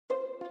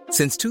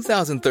Since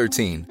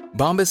 2013,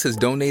 Bombas has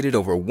donated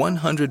over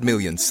 100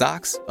 million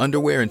socks,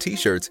 underwear, and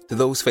T-shirts to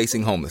those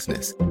facing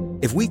homelessness.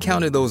 If we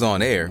counted those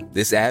on air,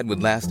 this ad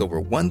would last over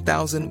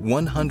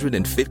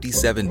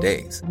 1,157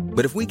 days.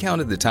 But if we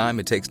counted the time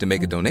it takes to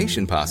make a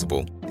donation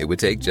possible, it would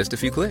take just a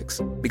few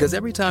clicks. Because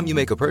every time you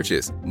make a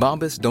purchase,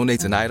 Bombas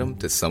donates an item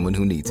to someone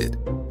who needs it.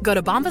 Go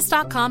to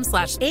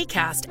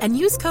bombas.com/ACAST and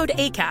use code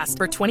ACAST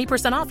for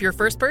 20% off your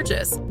first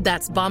purchase.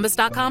 That's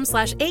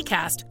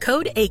bombas.com/ACAST,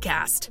 code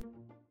ACAST.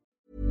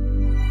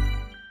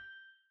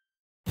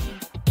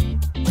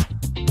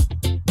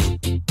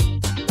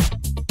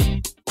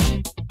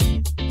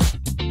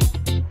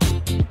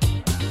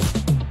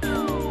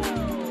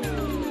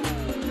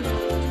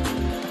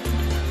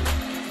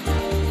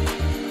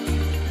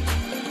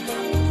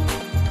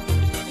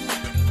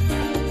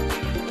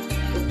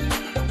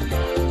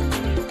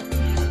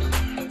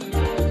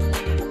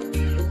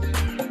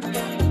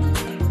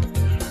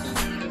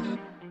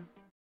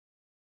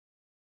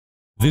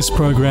 This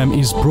program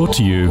is brought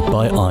to you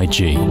by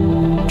IG.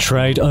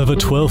 Trade over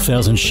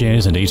 12,000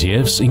 shares and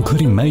ETFs,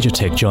 including major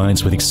tech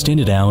giants with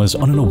extended hours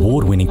on an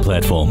award-winning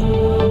platform.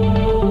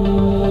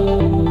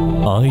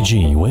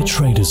 IG, where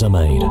traders are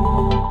made.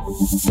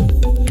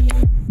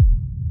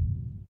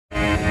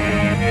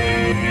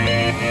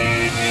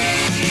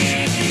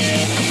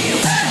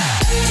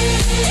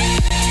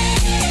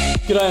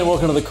 G'day and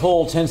welcome to The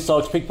Call. 10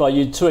 stocks picked by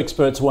you, 2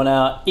 experts, 1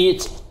 hour.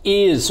 It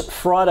is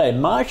Friday,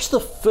 March the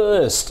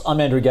 1st.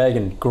 I'm Andrew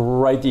Gagan.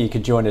 Great that you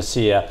could join us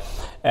here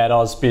at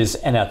AusBiz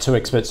and our 2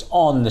 experts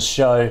on the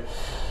show.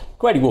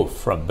 Grady Wolf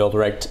from Bell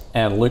Direct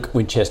and Luke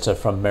Winchester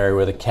from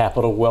Merewether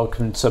Capital.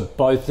 Welcome to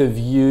both of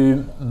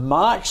you.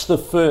 March the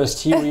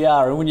 1st, here we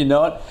are. And when you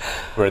know it,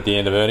 we're at the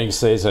end of earnings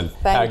season.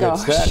 Thank How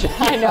good's gosh. that?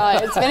 I know,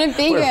 it's been a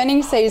big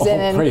earnings season.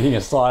 And breathing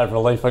a sigh of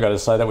relief, I got to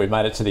say that we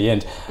made it to the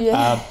end.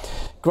 Yeah.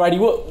 Grady,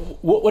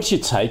 what's your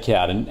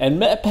takeout?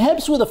 And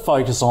perhaps with a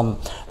focus on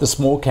the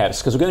small caps,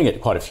 because we're going to get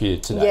quite a few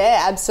today.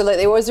 Yeah,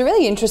 absolutely. It was a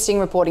really interesting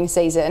reporting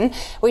season.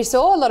 We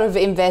saw a lot of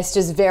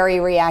investors very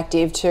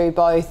reactive to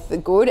both the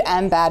good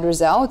and bad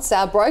results.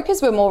 Our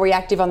brokers were more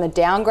reactive on the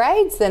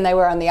downgrades than they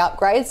were on the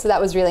upgrades, so that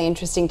was really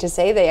interesting to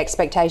see. The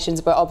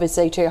expectations were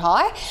obviously too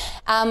high.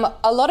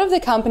 A lot of the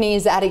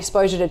companies that had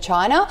exposure to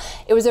China,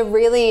 it was a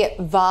really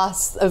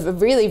vast, a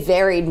really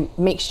varied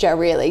mixture,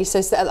 really.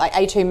 So like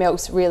A2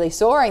 Milk's really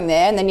soaring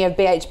there. And then you have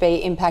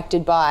BHP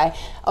impacted by,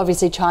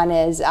 obviously,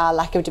 China's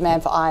lack of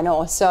demand for iron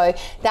ore. So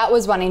that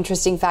was one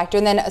interesting factor.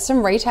 And then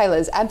some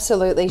retailers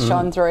absolutely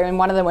shone through, and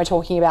one of them we're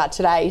talking about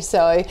today.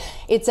 So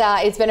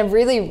it's been a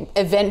really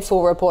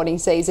eventful reporting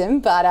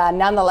season, but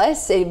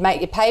nonetheless,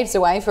 it paves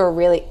the way for a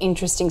really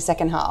interesting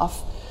second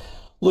half.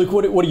 Luke,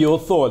 what are your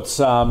thoughts,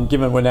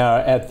 given we're now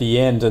at the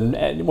end,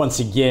 and once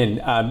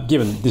again,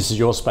 given this is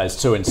your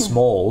space too in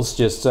smalls,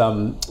 just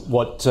how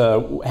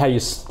you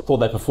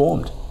thought they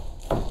performed?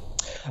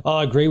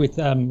 I agree with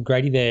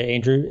Grady there,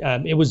 Andrew.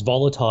 It was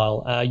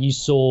volatile. You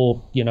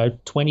saw,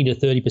 20 to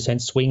 30%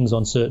 swings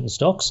on certain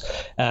stocks,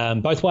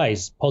 both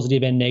ways,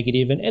 positive and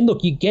negative. And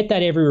look, you get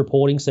that every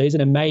reporting season,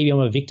 and maybe I'm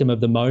a victim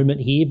of the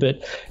moment here,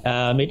 but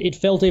it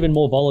felt even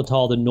more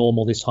volatile than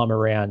normal this time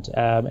around.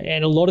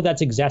 And a lot of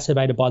that's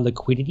exacerbated by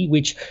liquidity,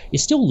 which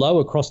is still low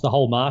across the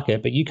whole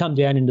market, but you come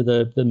down into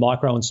the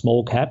micro and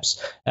small caps,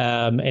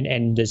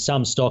 and there's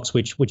some stocks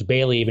which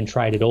barely even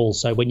trade at all.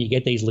 So when you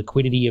get these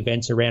liquidity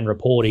events around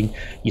reporting,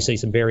 you see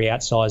some very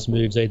outsized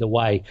moves either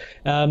way.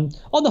 On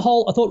the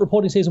whole, I thought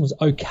reporting season was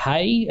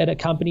okay at a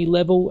company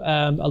level.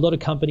 A lot of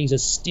companies are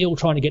still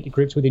trying to get to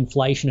grips with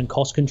inflation and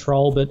cost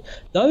control, but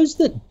those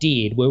that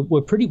did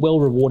were pretty well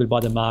rewarded by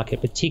the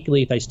market,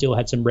 particularly if they still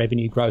had some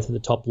revenue growth at the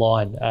top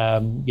line.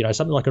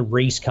 Something like a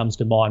Reece comes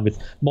to mind with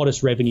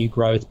modest revenue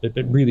growth, but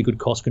really good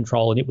cost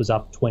control, and it was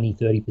up 20,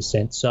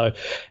 30%. So,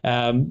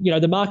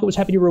 the market was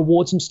happy to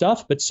reward some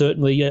stuff, but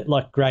certainly,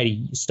 like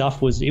Grady, stuff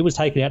was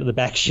taken out of the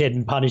back shed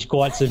and punished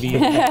quite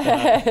severely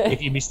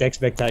if you missed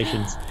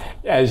expectations.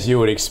 As you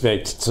would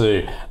expect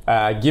to,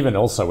 given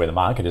also where the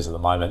market is at the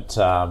moment,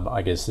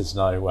 I guess there's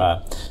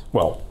no,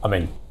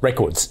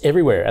 records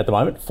everywhere at the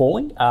moment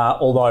falling,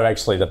 although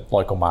actually the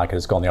local market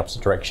has gone the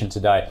opposite direction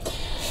today.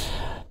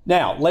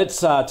 Now, let's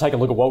take a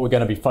look at what we're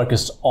going to be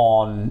focused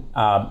on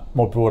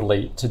more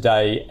broadly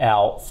today.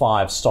 Our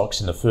 5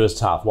 stocks in the first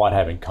half: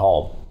 Whitehaven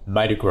Coal,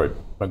 Mader Group,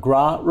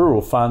 McGrath,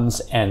 Rural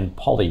Funds and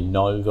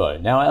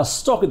PolyNovo. Now, our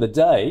stock of the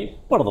day,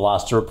 one of the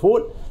last to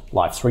report,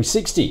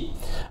 Life360.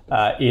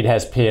 It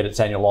has pared its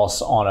annual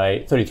loss on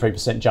a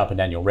 33% jump in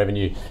annual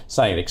revenue,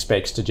 saying it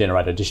expects to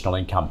generate additional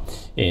income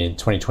in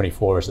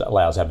 2024 as it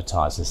allows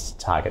advertisers to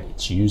target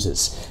its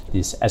users.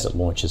 This as it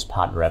launches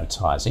partner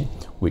advertising,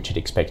 which it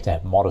expects to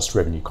have modest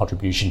revenue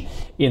contribution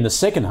in the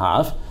second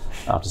half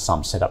after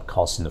some setup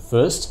costs in the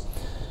first.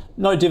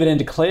 No dividend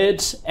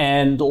declared,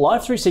 and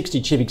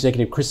Life360 Chief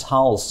Executive Chris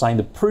Hulls saying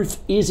the proof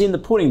is in the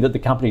pudding that the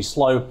company's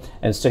slow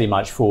and steady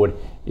march forward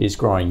is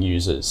growing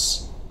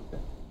users.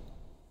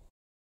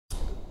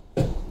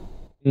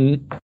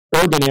 In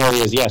urban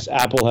areas, yes,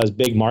 Apple has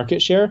big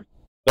market share,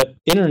 but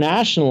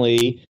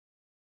internationally,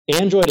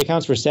 Android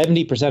accounts for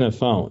 70% of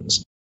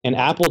phones. and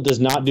Apple does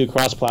not do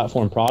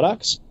cross-platform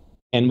products.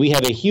 And we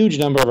have a huge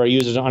number of our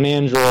users on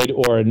Android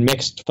or in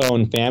mixed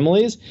phone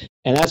families.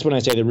 And that's when I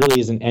say there really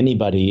isn't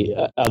anybody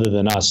other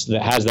than us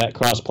that has that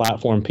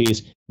cross-platform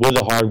piece with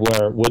the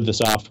hardware, with the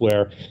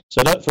software.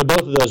 So that, for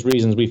both of those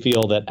reasons, we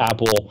feel that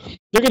Apple,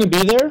 they're going to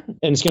be there,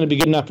 and it's going to be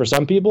good enough for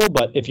some people.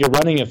 But if you're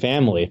running a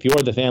family, if you're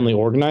the family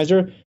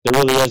organizer, there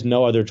really is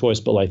no other choice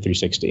but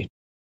Life360.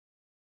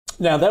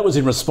 Now, that was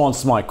in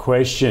response to my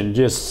question,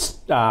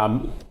 just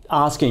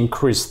asking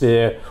Chris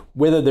there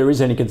whether there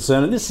is any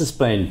concern, and this has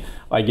been,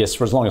 I guess,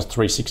 for as long as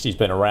 360's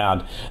been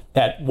around,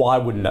 that why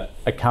wouldn't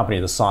a company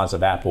the size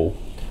of Apple,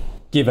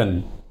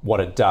 given what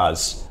it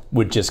does,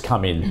 would just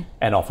come in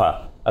and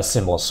offer a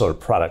similar sort of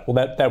product?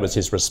 Well, that was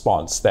his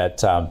response, that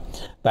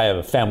they have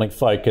a family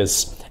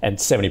focus and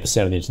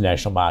 70% of the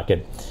international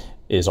market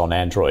is on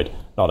Android,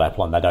 not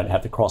Apple, and they don't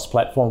have the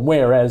cross-platform,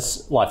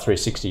 whereas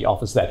Life360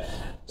 offers that.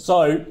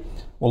 So,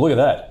 well, look at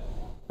that.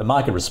 The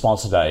market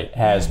response today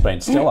has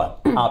been stellar,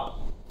 up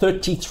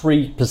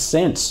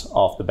 33%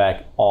 off the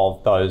back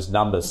of those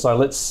numbers. So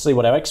let's see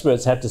what our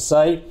experts have to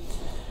say.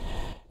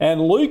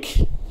 And Luke,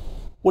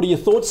 what are your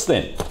thoughts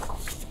then?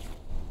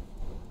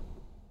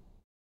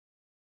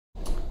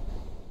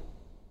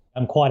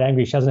 I'm quite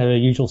angry she doesn't have her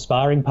usual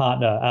sparring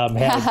partner,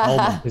 Howard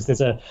Coleman, because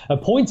there's a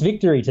points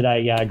victory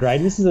today,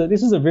 Grady. This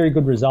is a very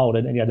good result,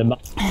 and you know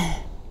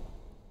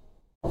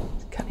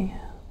It's cutting out.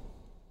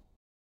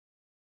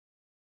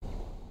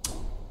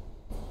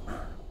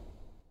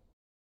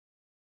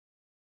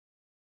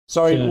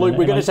 Sorry, Luke,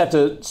 we're going to have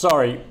to,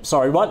 sorry,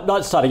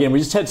 might start again. We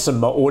just had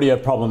some audio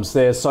problems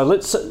there. So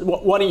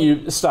why don't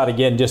you start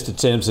again just in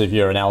terms of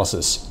your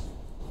analysis?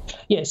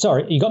 Yeah,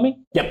 sorry, you got me?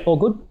 Yep. All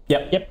good?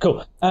 Yep,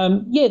 cool.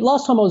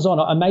 Last time I was on,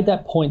 I made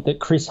that point that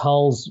Chris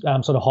Hull's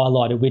sort of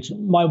highlighted, which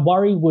my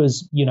worry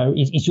was,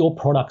 is your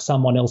product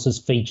someone else's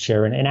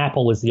feature? And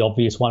Apple is the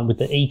obvious one with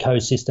the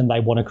ecosystem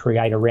they want to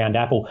create around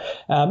Apple.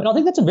 And I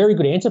think that's a very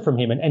good answer from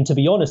him. And to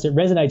be honest, it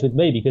resonates with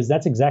me because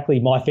that's exactly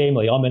my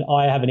family.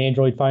 I have an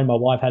Android phone, my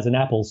wife has an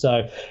Apple.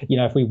 So,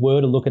 if we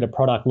were to look at a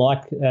product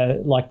like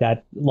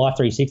that,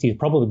 Life360 is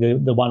probably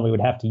the one we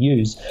would have to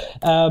use.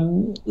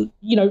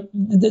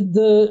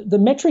 The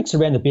metrics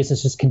around the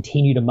business just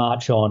continue to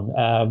march on.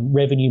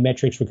 Revenue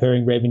metrics,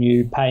 recurring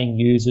revenue, paying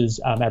users,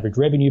 average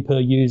revenue per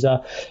user,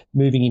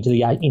 moving into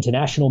the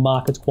international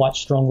markets quite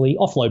strongly,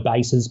 offload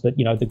bases, but,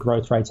 the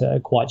growth rates are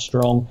quite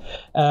strong.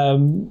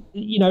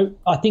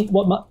 I think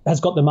what has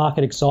got the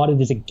market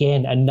excited is,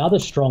 again, another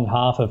strong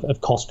half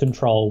of cost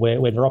control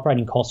where their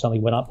operating costs only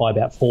went up by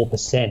about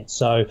 4%.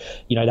 So,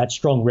 that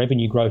strong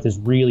revenue growth is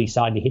really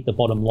starting to hit the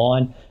bottom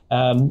line.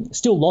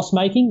 Still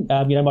loss-making.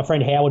 My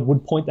friend Howard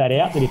would point that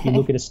out, that if you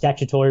look at a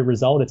statutory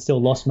result, it's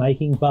still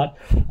loss-making. But,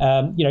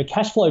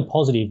 cash flow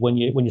positive when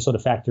you sort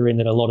of factor in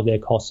that a lot of their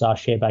costs are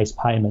share-based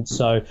payments.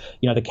 So,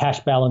 the cash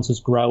balance is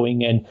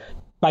growing, and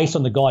based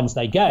on the guidance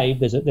they gave,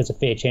 there's a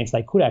fair chance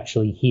they could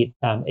actually hit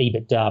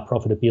EBITDA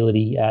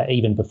profitability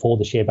even before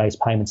the share-based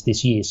payments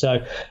this year. So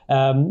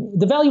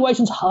the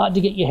valuation's hard to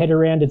get your head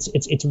around.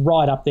 It's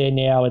right up there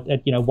now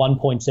at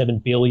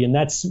 1.7 billion.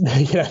 That's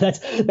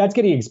that's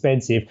getting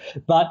expensive.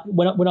 But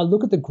when I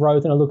look at the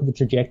growth and I look at the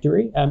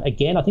trajectory,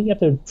 again, I think you have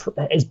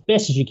to, as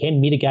best as you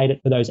can, mitigate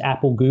it for those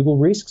Apple, Google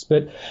risks.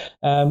 But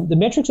the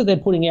metrics that they're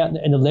putting out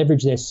and the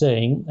leverage they're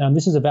seeing,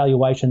 this is a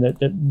valuation that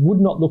would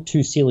not look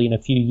too silly in a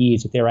few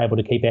years if they're able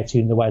to keep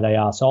executing the way they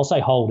are. So I'll say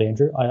hold,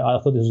 Andrew. I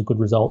thought this was a good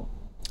result.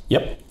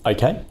 Yep.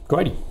 Okay.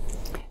 Grady.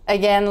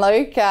 Again,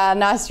 Luke,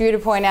 nice of you to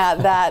point out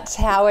that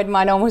Howard,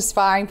 my normal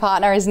sparring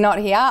partner, is not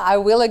here. I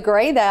will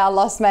agree they are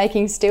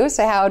loss-making still,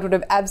 so Howard would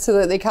have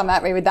absolutely come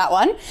at me with that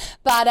one.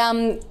 But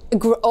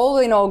all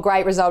in all,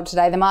 great result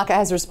today. The market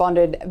has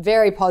responded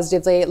very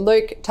positively.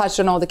 Luke touched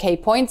on all the key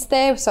points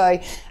there, so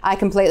I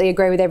completely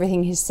agree with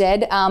everything he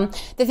said.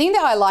 The thing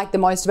that I like the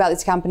most about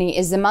this company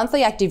is the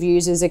monthly active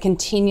users are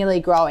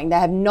continually growing. They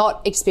have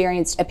not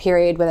experienced a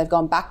period where they've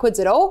gone backwards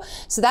at all.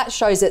 So that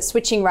shows that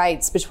switching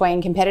rates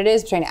between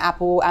competitors, between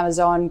Apple,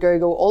 Amazon,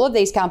 Google, all of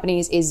these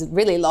companies is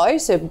really low.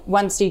 So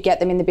once you get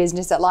them in the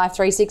business at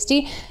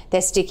Life360,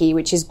 they're sticky,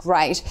 which is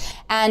great.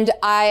 And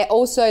I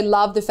also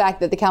love the fact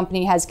that the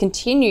company has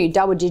continued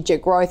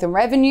double-digit growth in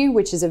revenue,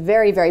 which is a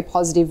very, very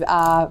positive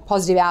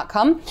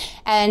outcome.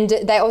 And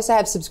they also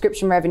have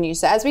subscription revenue.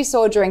 So as we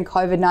saw during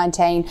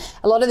COVID-19,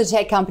 a lot of the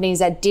tech companies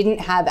that didn't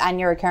have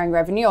annual recurring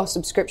revenue or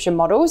subscription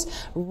models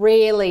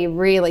really,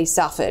 really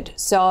suffered.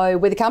 So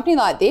with a company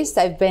like this,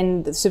 they've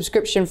been the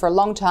subscription for a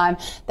long time.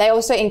 They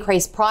also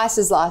increased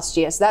prices last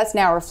year. So that's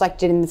now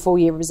reflected in the full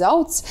year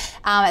results.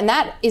 And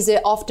that is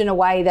often a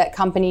way that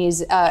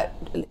companies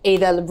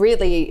either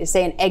really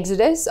see an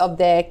exodus of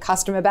their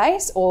customer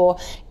base or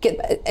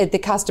get the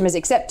customers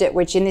accept it,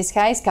 which in this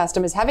case,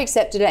 customers have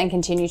accepted it and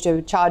continue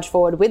to charge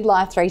forward with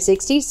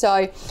Life360.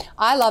 So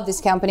I love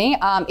this company.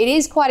 It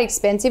is quite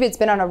expensive. It's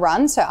been on a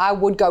run. So I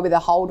would go with a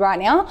hold right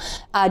now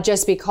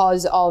just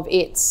because of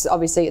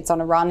obviously it's on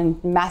a run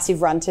and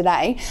massive run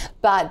today.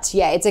 But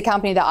yeah, it's a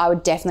company that I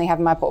would definitely have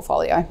in my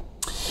portfolio.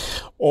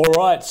 All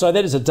right, so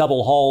that is a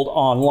double hold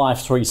on Life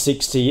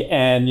 360.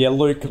 And yeah,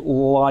 Luke,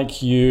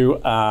 like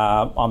you,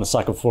 I'm a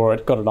sucker for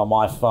it. Got it on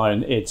my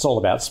phone. It's all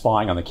about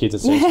spying on the kids,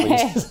 essentially.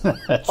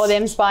 Or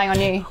them spying on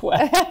you. Well,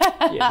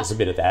 yeah, there's a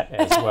bit of that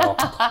as well.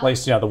 At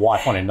least, the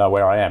wife wanting to know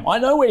where I am. I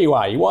know where you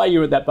are. Why are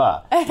you at that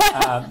bar?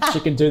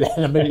 She can do that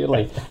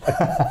immediately.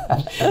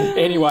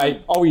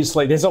 Anyway,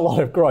 obviously, there's a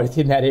lot of growth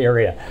in that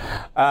area,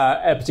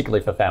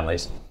 particularly for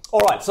families. All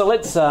right, so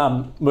let's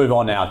move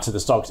on now to the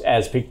stocks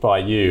as picked by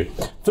you.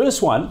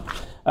 First one,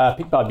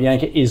 picked by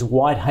Bianca, is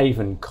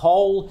Whitehaven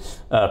Coal,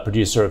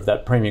 producer of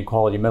that premium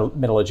quality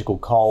metallurgical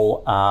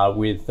coal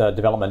with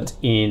development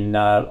in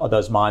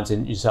those mines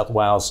in New South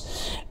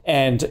Wales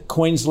and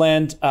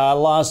Queensland.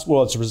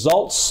 Its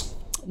results,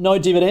 no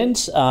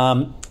dividends.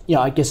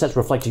 I guess that's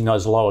reflecting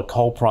those lower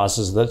coal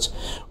prices that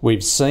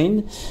we've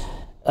seen.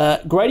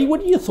 Grady,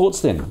 what are your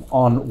thoughts then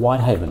on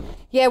Whitehaven?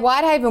 Yeah,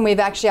 Whitehaven, we've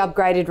actually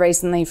upgraded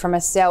recently from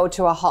a sell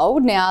to a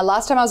hold. Now,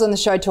 last time I was on the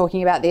show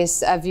talking about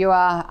this, a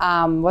viewer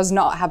was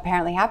not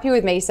apparently happy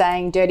with me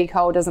saying dirty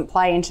coal doesn't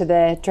play into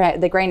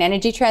the green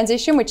energy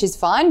transition, which is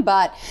fine,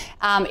 but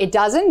it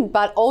doesn't.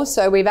 But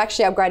also, we've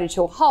actually upgraded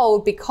to a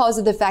hold because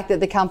of the fact that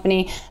the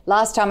company,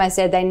 last time I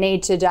said they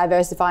need to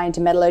diversify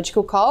into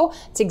metallurgical coal.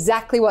 It's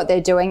exactly what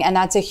they're doing, and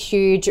that's a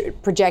huge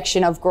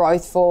projection of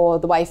growth for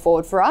the way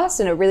forward for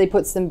us, and it really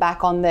puts them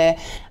back on the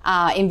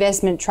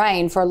investment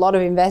train for a lot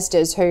of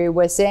investors who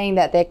were seeing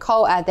that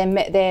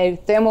their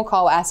thermal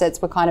coal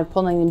assets were kind of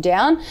pulling them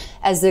down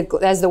as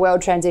the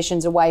world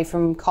transitions away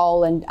from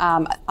coal and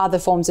other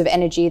forms of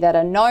energy that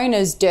are known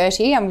as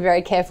dirty. I'm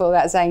very careful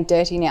about saying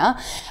dirty now.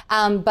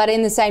 But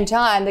in the same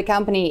time, the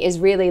company is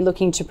really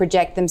looking to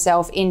project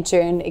themselves into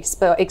and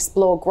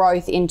explore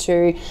growth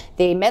into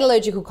the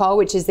metallurgical coal,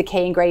 which is the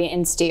key ingredient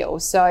in steel.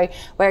 So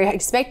we're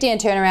expecting a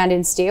turnaround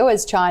in steel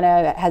as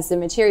China has the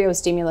material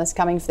stimulus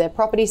coming for their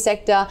property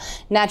sector.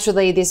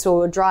 Naturally, this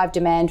will drive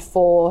demand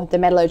for the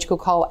metallurgical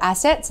coal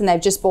assets, and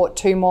they've just bought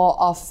two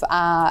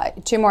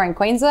more in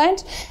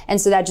Queensland,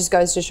 and so that just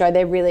goes to show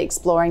they're really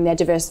exploring their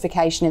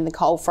diversification in the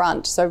coal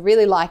front. So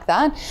really like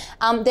that.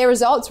 Their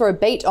results were a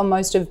beat on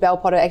most of Bell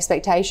Potter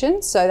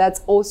expectations, so that's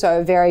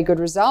also a very good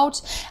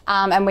result.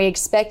 And we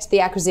expect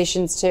the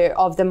acquisitions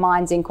of the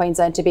mines in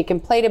Queensland to be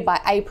completed by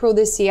April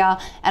this year,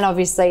 and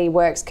obviously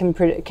works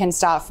can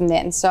start from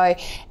then. So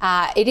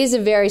it is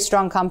a very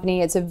strong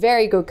company. It's a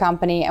very good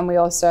company, and we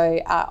also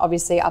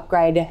obviously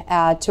upgrade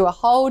to a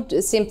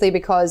hold simply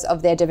because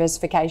of their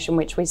diversification,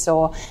 which we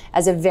saw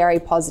as a very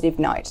positive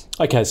note.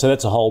 Okay, so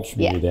that's a hold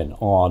from you then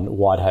on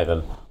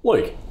Whitehaven.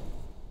 Luke?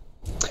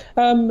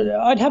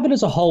 I'd have it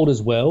as a hold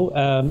as well.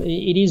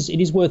 It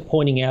is worth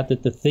pointing out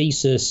that the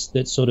thesis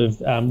that sort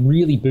of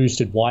really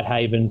boosted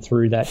Whitehaven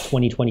through that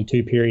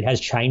 2022 period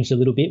has changed a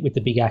little bit with the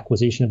big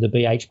acquisition of the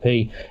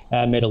BHP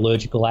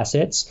metallurgical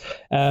assets.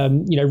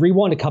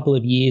 Rewind a couple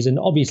of years, and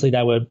obviously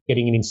they were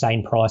getting an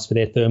insane price for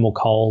their thermal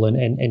coal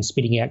and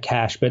spitting out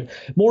cash, but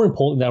more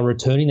importantly, they were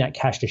returning that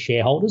cash to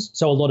shareholders.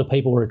 So a lot of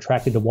people were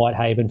attracted to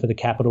Whitehaven for the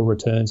capital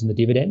returns and the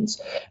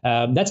dividends.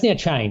 That's now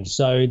changed.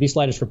 So this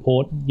latest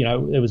report,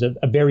 it was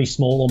a very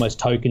small, almost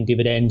token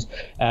dividend,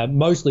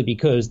 mostly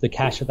because the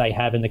cash that they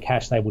have and the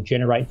cash they will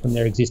generate from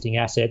their existing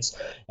assets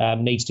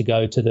needs to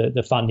go to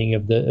the funding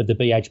of the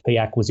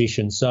BHP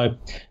acquisition. So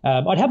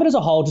I'd have it as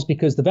a whole just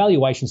because the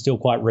valuation is still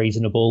quite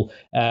reasonable.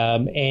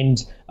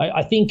 And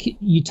I think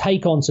you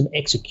take on some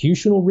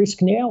executional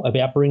risk now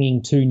about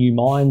bringing two new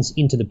mines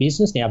into the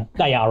business. Now,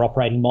 they are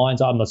operating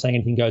mines. I'm not saying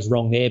anything goes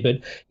wrong there, but,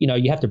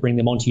 you have to bring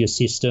them onto your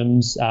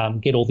systems,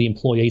 get all the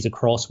employees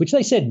across, which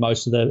they said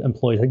most of the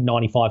employees, I think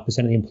 95%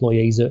 of the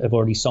employees have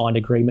already signed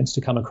agreements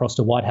to come across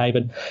to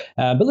Whitehaven.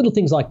 But little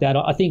things like that,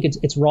 I think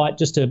it's right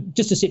just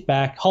to sit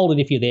back, hold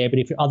it if you're there, but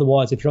if you're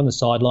on the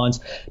sidelines,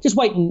 just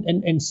wait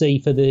and see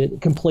for the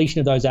completion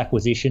of those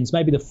acquisitions,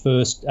 maybe the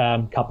first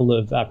couple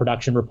of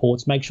production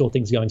reports, make sure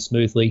things are going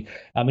smoothly.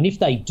 And if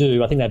they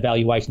do, I think that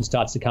valuation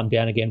starts to come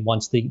down again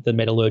once the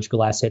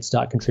metallurgical assets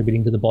start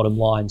contributing to the bottom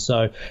line.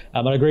 So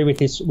I agree with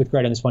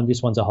Greg on this one.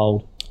 This one's a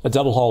hold. A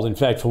double hold, in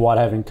fact, for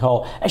Whitehaven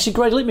Coal. Actually,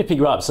 Greg, let me pick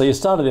you up. So you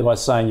started there by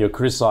saying you're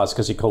criticised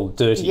because you called it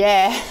dirty.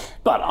 Yeah.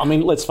 But,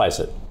 let's face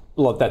it.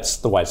 Well, that's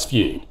the way it's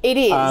viewed. It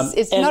is.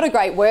 It's not a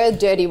great word,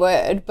 dirty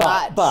word,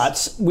 but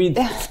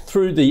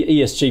through the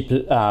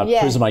ESG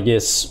prism, I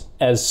guess,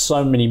 as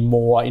so many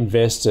more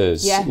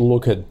investors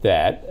look at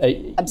that,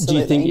 do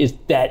you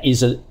think that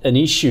is an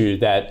issue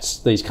that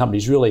these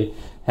companies really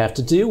have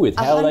to deal with?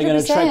 How 100%. Are they going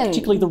to attract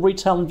particularly the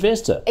retail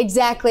investor?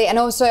 Exactly. And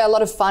also a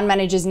lot of fund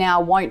managers now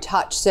won't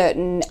touch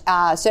certain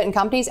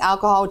companies,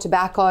 alcohol,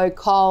 tobacco,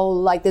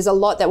 coal. There's a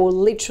lot that will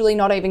literally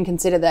not even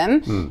consider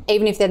them,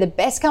 even if they're the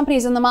best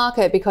companies on the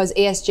market, because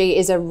ESG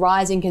is a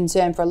rising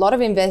concern for a lot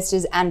of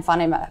investors and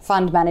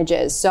fund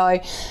managers. So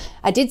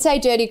I did say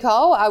dirty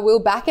coal. I will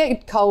back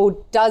it.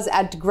 Coal does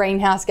add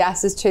greenhouse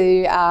gases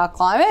to our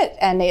climate,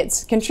 and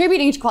it's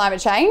contributing to climate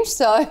change.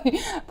 So,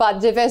 but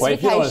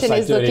diversification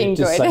is looking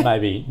good. Say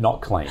maybe maybe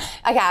not clean.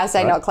 Okay, I'll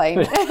say not clean.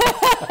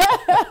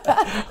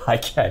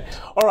 Okay.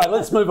 All right,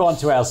 let's move on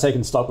to our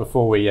second stock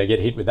before we get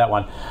hit with that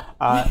one.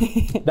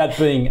 That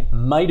being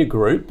Mader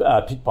Group,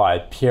 picked by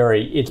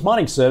Perry. It's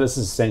mining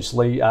services,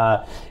 essentially.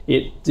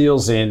 It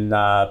deals in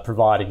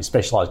providing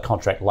specialised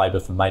contract labour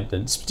for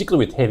maintenance,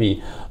 particularly with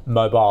heavy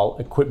mobile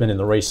equipment in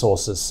the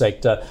resources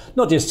sector,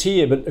 not just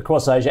here, but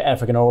across Asia,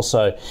 Africa, and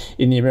also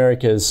in the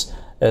Americas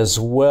as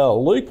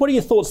well. Luke, what are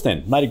your thoughts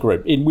then, Mader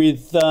Group,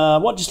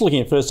 just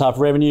looking at first half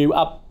revenue,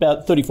 up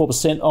about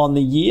 34% on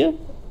the year?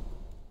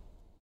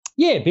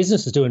 Yeah,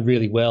 business is doing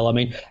really well. I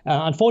mean,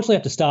 unfortunately, I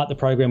have to start the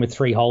program with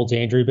three holds,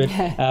 Andrew. But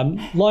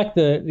like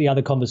the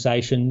other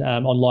conversation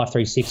on Life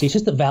 360, it's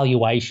just the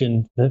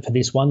valuation for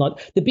this one. Like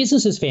the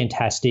business is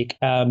fantastic.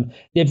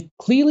 They've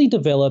clearly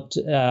developed,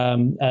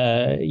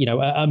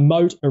 a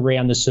moat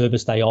around the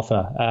service they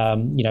offer.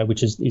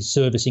 Which is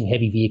servicing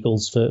heavy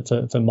vehicles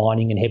for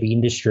mining and heavy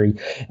industry.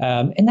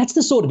 And that's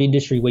the sort of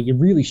industry where you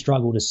really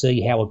struggle to see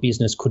how a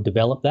business could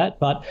develop that.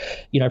 But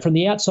from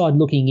the outside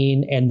looking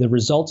in, and the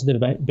results that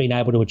have been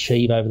able to achieve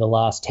over the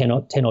last 10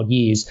 odd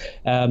years,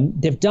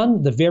 they've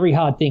done the very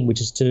hard thing, which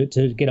is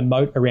to get a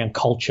moat around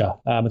culture.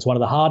 It's one of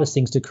the hardest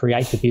things to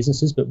create for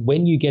businesses, but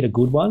when you get a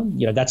good one,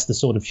 that's the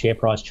sort of share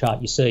price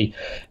chart you see.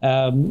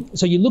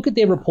 So you look at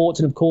their reports,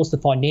 and of course the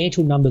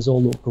financial numbers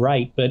all look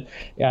great, but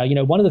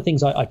one of the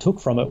things I took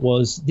from it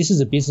was this is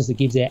a business that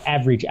gives their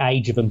average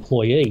age of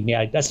employee.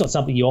 Now, that's not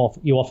something you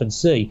often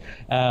see,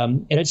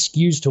 and it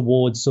skews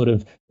towards sort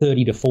of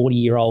 30 to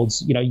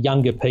 40-year-olds,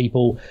 younger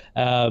people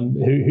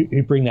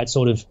who bring that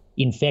sort of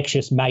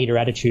infectious Mader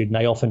attitude, and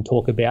they often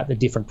talk about the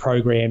different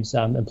programs,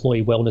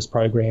 employee wellness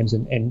programs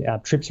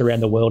and trips around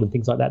the world and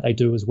things like that they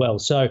do as well.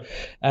 So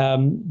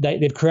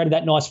they've created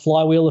that nice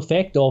flywheel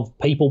effect of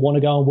people want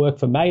to go and work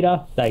for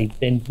Mader, they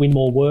then win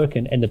more work,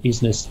 and the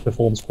business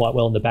performs quite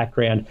well in the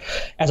background.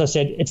 As I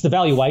said, it's the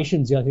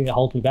valuations, the only thing that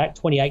holds me back.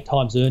 28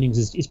 times earnings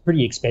is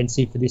pretty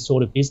expensive for this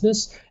sort of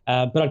business,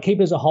 but I'd keep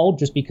it as a hold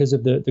just because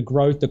of the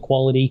growth, the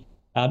quality.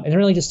 And they're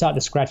really just starting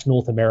to scratch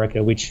North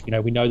America, which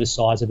we know the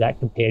size of that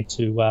compared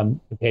to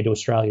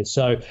Australia.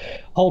 So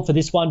hold for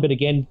this one, but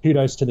again,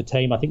 kudos to the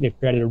team. I think they've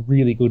created a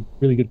really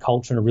good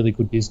culture and a really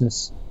good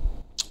business.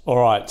 All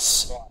right,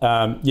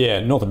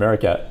 North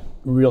America,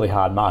 really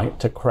hard market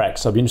to crack.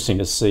 So it'll be interesting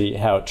to see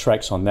how it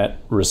tracks on that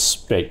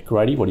respect.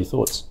 Grady, what are your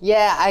thoughts?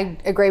 Yeah, I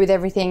agree with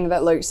everything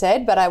that Luke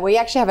said, but we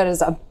actually have it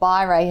as a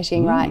buy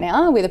rating right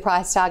now with a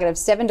price target of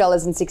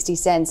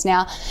 $7.60.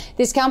 Now,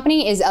 this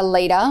company is a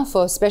leader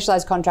for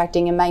specialised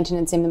contracting and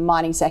maintenance in the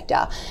mining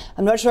sector.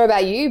 I'm not sure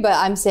about you, but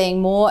I'm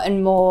seeing more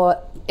and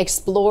more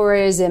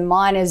explorers and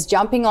miners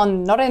jumping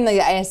on not only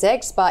the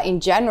ASX, but in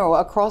general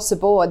across the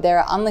board. There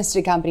are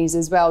unlisted companies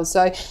as well.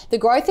 So the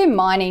growth in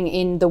mining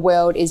in the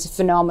world is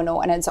phenomenal,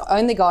 and it's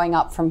only going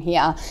up from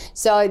here.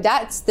 So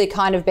that's the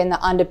kind of been the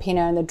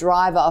underpinner and the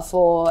driver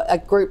for a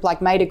group like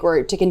Mader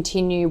Group to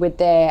continue with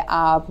their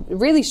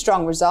really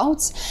strong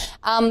results.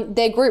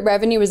 Their group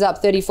revenue is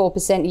up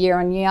 34% year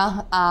on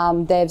year.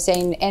 They've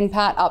seen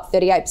NPAT up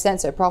 38%,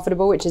 so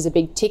profitable, which is a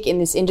big tick in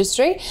this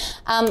industry.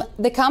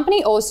 The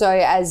company also,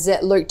 as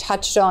Luke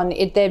touched on,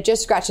 they've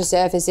just scratched the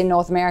surface in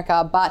North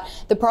America, but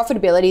the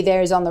profitability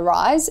there is on the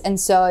rise. And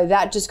so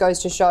that just goes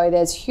to show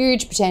there's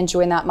huge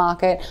potential in that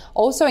market.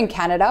 Also in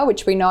Canada,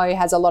 which we know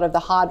has a lot of the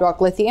hard rock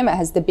lithium. It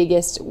has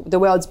the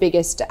world's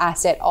biggest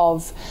asset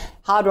of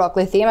hard rock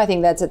lithium. I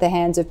think that's at the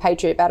hands of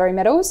Patriot Battery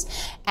Metals.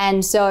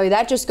 And so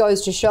that just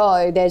goes to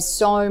show there's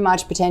so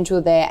much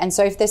potential there. And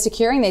so if they're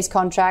securing these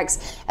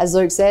contracts, as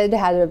Luke said,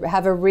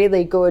 have a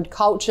really good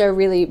culture,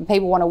 really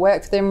people want to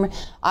work for them.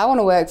 I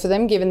want to work for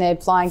them, given they're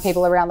flying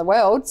people around the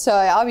world. So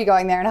I'll be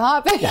going there in a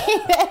heartbeat.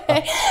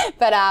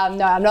 But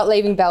no, I'm not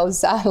leaving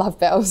Bells. I love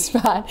Bells.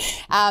 But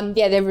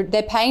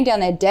they're paying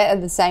down their debt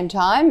at the same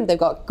time. They've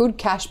got good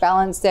cash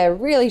balance. They're a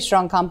really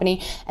strong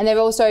company. And they've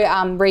also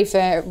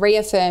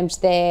reaffirmed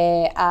their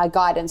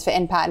guidance for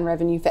NPAT and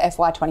revenue for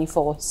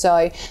FY24.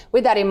 So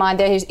with that in mind,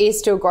 there is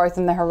still growth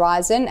on the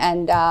horizon,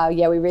 and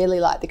we really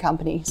like the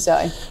company.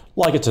 So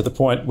like it to the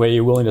point where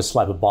you're willing to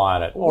slap a buy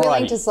on it.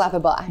 Willing to slap a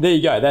buy. There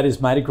you go. That is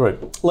Mader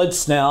Group.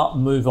 Let's now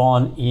move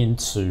on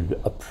into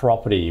a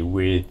property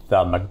with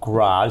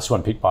McGrath. This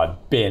one picked by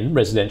Ben,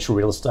 residential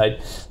real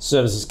estate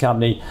services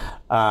company,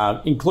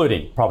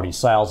 including property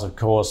sales, of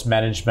course,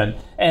 management,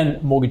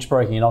 and mortgage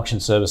broking and auction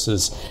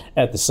services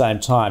at the same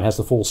time. Has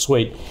the full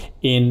suite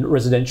in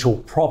residential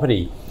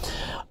property.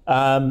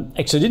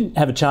 Actually, I didn't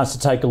have a chance to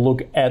take a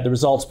look at the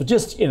results, but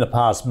just in the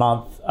past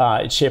month,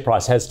 its share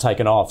price has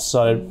taken off.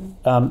 So,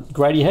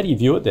 Grady, how do you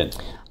view it then?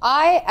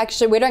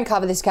 We don't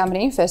cover this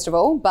company, first of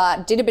all,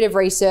 but did a bit of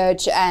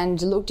research and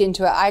looked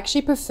into it. I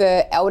actually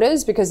prefer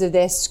Elders because of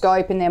their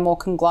scope and their more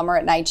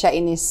conglomerate nature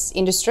in this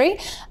industry.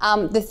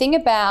 The thing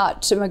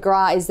about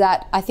McGrath is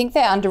that I think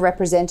they're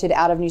underrepresented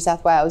out of New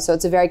South Wales, so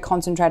it's a very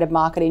concentrated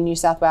market in New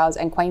South Wales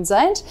and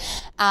Queensland.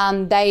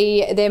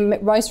 Their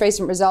most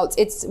recent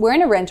results, we're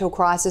in a rental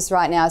crisis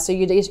right now, so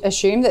you'd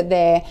assume that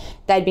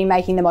they'd be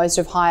making the most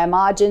of higher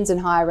margins and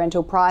higher higher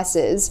rental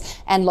prices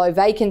and low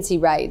vacancy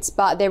rates,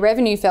 but their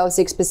revenue fell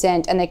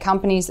 6% and their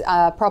company's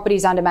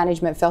properties under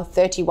management fell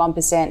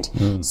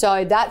 31%.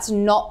 So that's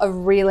not a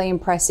really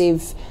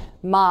impressive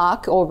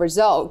mark or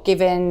result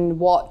given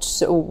what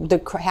the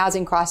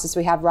housing crisis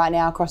we have right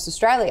now across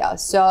Australia.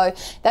 So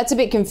that's a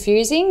bit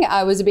confusing.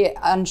 I was a bit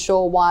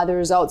unsure why the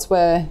results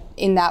were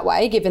in that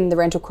way given the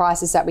rental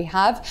crisis that we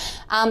have.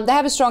 They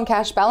have a strong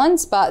cash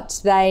balance, but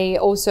they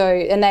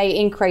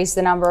increased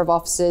the number of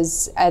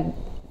offices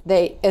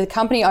the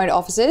company-owned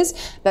offices,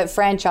 but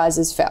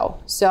franchises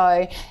fell.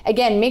 So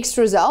again, mixed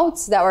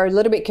results that were a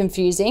little bit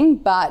confusing,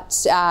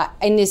 but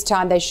in this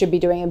time they should be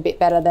doing a bit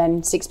better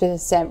than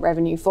 6%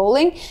 revenue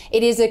falling.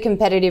 It is a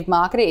competitive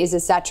market. It is a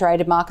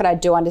saturated market. I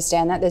do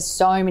understand that. There's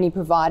so many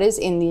providers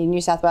in the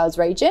New South Wales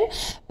region.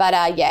 But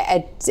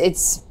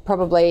it's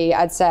probably,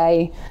 I'd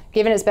say,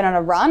 given it's been on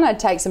a run, I'd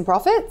take some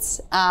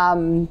profits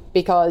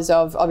because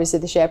of obviously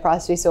the share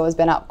price we saw has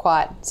been up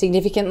quite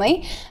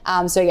significantly.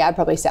 So I'd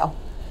probably sell.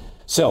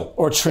 Sell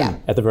or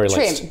trim at the very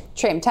least.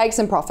 Trim. Take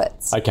some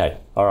profits. Okay.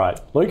 All right.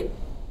 Luke?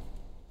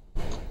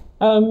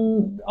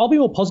 I'll be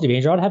more positive,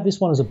 Andrew. I'd have this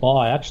one as a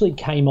buy. I actually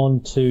came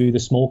on to the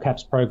small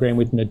caps program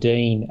with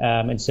Nadine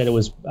and said it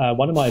was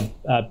one of my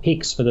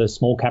picks for the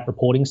small cap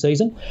reporting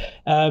season.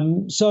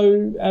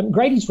 So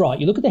Grady's right.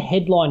 You look at the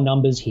headline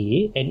numbers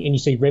here and you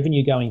see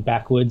revenue going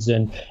backwards,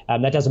 and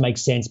that doesn't make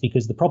sense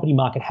because the property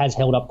market has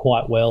held up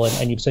quite well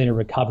and you've seen a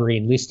recovery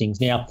in listings.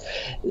 Now,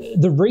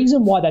 the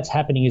reason why that's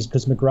happening is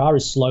because McGrath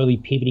is slowly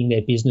pivoting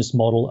their business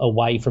model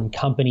away from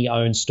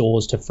company-owned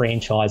stores to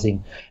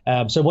franchising.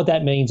 So what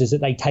that means is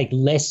that they take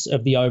less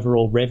of the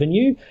overall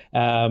revenue,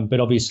 but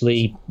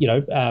obviously,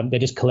 they're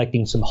just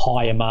collecting some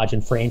higher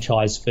margin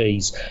franchise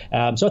fees.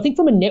 So I think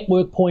from a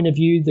network point of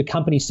view, the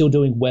company's still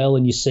doing well,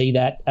 and you see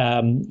that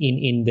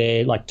in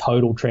their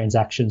total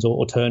transactions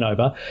or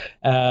turnover.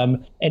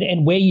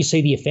 And where you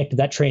see the effect of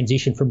that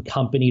transition from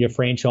company to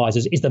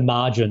franchises is the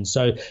margin.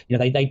 So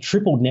they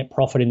tripled net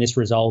profit in this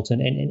result,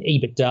 and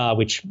EBITDA,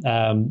 which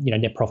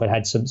net profit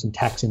had some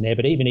tax in there,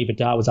 but even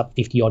EBITDA was up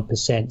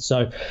 50-odd%. So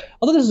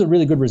I thought this is a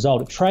really good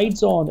result. It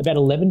trades on about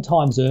 11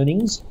 times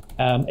earnings,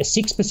 a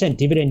 6%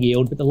 dividend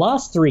yield, but the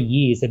last 3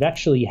 years they've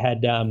actually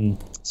had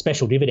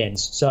special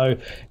dividends. So,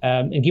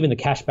 and given the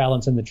cash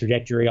balance and the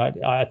trajectory,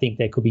 I think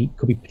there could be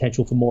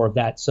potential for more of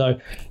that. So,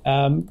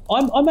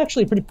 I'm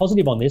actually pretty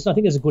positive on this. I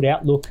think there's a good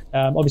outlook.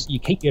 Obviously, you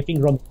keep your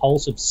finger on the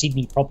pulse of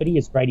Sydney property,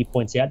 as Brady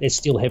points out. They're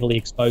still heavily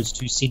exposed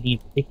to Sydney in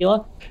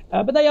particular,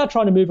 but they are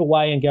trying to move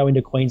away and go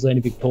into Queensland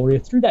and Victoria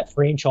through that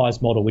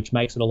franchise model, which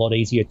makes it a lot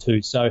easier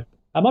too. So,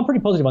 I'm pretty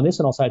positive on this,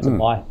 and I'll say it's a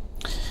buy.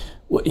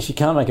 Well, if you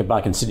can't make a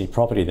buck in Sydney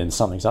property, then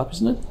something's up,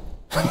 isn't it?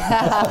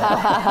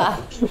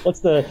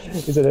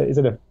 Is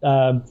it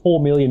a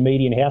 4 million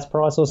median house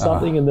price or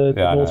something in the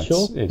North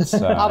Shore? It's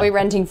I'll be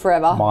renting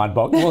forever.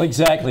 Mind-boggling. Well,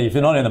 exactly. If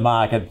you're not in the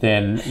market,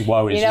 then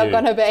woe is you. You're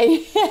not going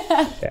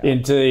to be.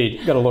 Indeed.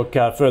 You've got to look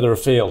further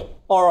afield.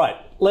 All right.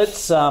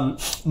 Let's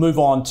move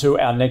on to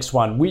our next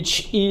one,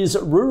 which is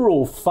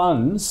Rural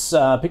Funds,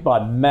 picked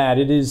by Matt.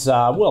 It is,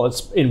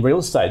 it's in real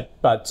estate,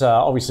 but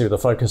obviously with a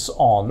focus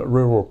on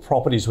rural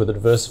properties with a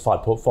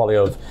diversified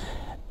portfolio of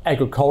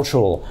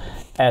agricultural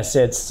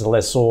assets, the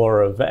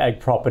lessor of ag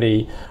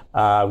property,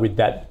 with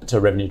that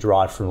revenue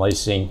derived from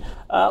leasing,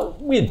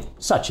 with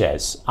such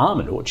as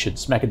almond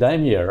orchards,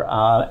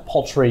 macadamia,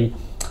 poultry,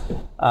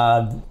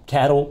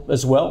 cattle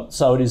as well.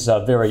 So it is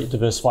very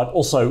diversified.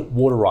 Also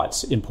water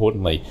rights,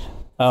 importantly.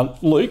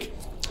 Luke,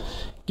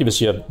 give us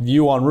your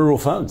view on Rural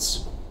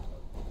Funds.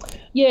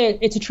 Yeah,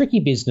 it's a tricky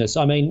business.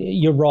 I mean,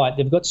 you're right.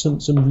 They've got some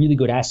really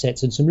good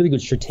assets and some really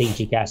good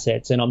strategic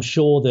assets. And I'm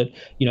sure that,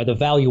 the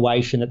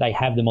valuation that they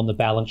have them on the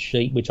balance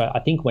sheet, which I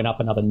think went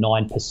up another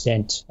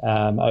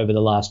 9% over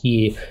the last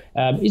year,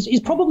 is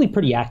probably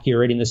pretty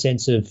accurate in the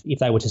sense of if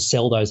they were to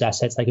sell those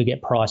assets, they could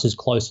get prices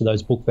close to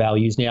those book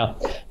values. Now,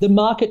 the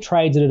market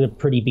trades at a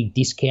pretty big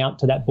discount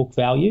to that book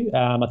value.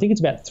 I think it's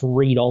about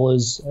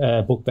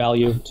 $3 book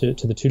value to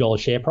the $2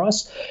 share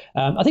price.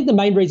 I think the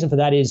main reason for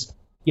that is,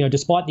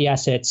 despite the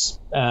assets,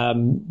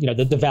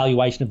 the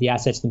valuation of the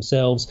assets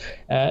themselves,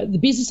 the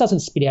business doesn't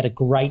spit out a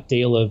great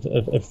deal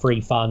of free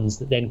funds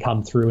that then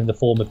come through in the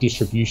form of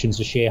distributions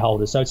to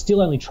shareholders. So it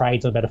still only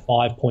trades on about a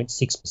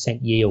 5.6%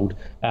 yield,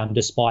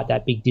 despite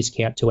that big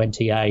discount to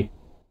NTA.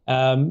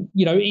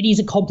 It is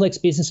a complex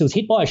business. It was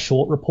hit by a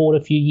short report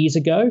a few years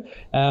ago.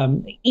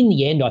 In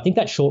the end, I think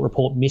that short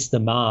report missed the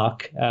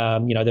mark.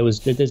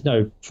 There's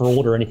no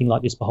fraud or anything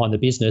like this behind the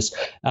business.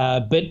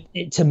 But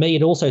to me,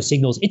 it also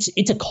signals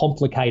it's a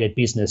complicated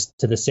business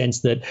to the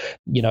sense that,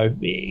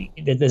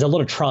 there's a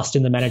lot of trust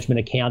in the management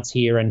accounts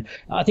here. And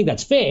I think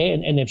that's fair.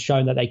 And they've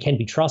shown that they can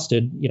be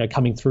trusted,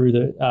 coming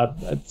through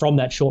from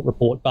that short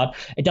report. But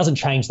it doesn't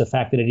change the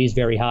fact that it is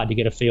very hard to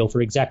get a feel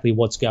for exactly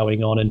what's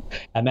going on.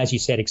 And as you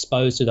said,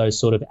 exposed to those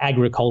sort of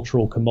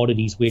agricultural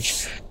commodities,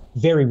 which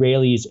very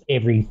rarely is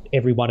every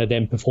one of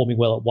them performing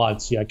well at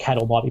once.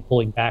 Cattle might be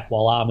pulling back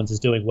while almonds is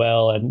doing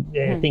well, and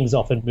things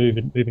often move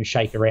and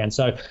shake around.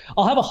 So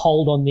I'll have a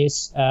hold on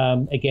this.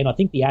 Again, I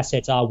think the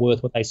assets are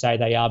worth what they say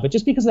they are, but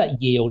just because of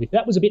that yield, if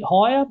that was a bit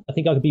higher, I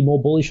think I could be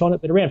more bullish on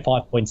it, but around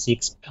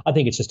 5.6, I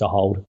think it's just a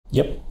hold.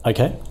 Yep.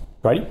 Okay.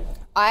 Brady?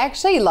 I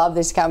actually love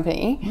this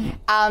company.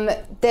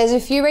 There's a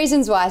few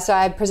reasons why. So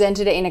I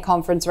presented it in a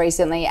conference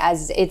recently,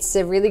 as it's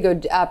a really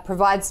good,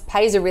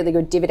 pays a really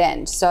good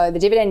dividend. So the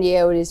dividend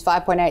yield is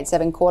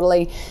 5.87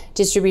 quarterly,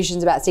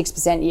 distribution's about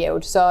 6%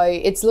 yield. So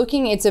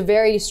it's a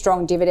very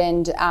strong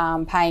dividend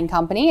paying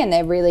company, and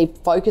they're really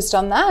focused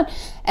on that.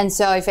 And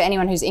so for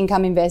anyone who's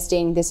income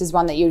investing, this is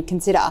one that you would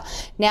consider.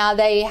 Now,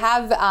 they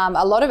have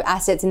a lot of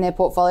assets in their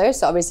portfolio,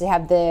 so obviously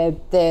have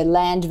the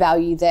land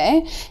value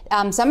there.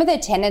 Some of their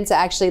tenants are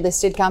actually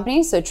listed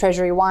companies, so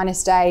Treasury Wine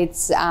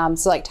Estates,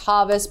 Select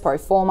Harvest,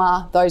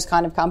 Proforma, those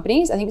kind of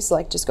companies. I think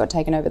Select just got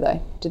taken over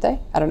though. Did they?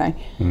 I don't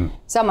know.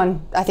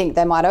 Someone, I think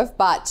they might have.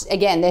 But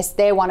again,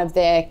 they're one of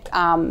their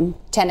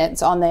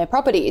tenants on their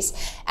properties.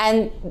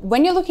 And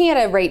when you're looking at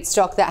a REIT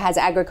stock that has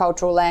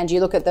agricultural land, you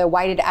look at the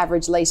weighted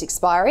average lease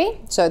expiry.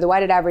 So the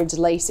weighted average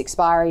lease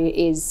expiry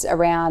is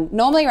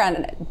normally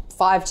around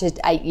 5 to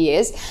 8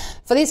 years.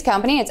 For this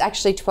company, it's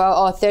actually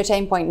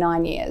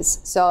 13.9 years.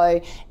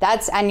 So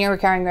that's annual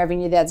recurring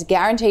revenue, that's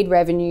guaranteed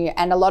revenue,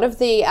 and a lot of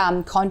the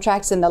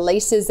contracts and the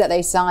leases that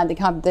they sign,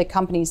 the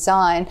companies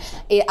sign,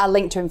 are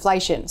linked to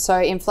inflation. So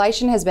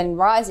inflation has been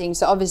rising,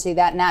 so obviously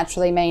that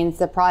naturally means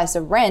the price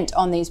of rent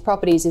on these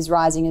properties is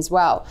rising as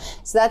well.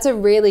 So that's a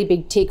really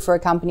big tick for a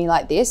company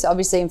like this.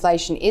 Obviously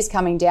inflation is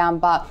coming down,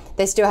 but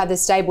they still have the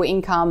stable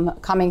income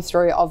coming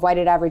through of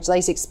weighted average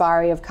lease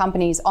expiry of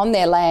companies on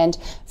their land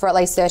for at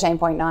least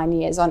 13.9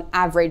 years on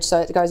average. So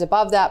it goes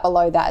above that,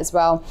 below that as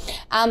well.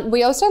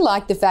 We also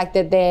like the fact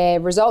that their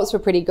results were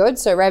pretty good.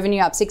 So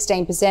revenue up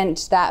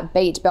 16%, that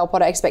beat Bell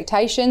Potter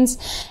expectations.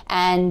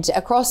 And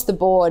across the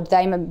board,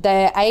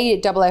 their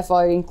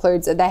AFFO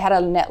includes, they had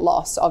a net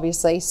loss,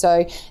 obviously.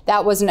 So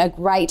that wasn't a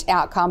great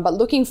outcome. But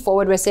looking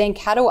forward, we're seeing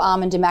cattle,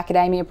 almond and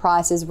macadamia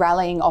prices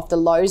rallying off the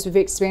lows we've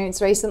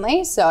experienced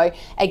recently. So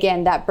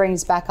again, that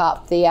brings back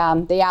up the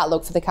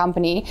outlook for the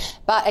company.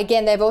 But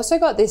again, they've also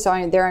got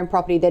their own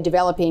property they're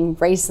developing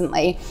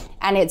recently,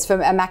 and it's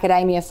from a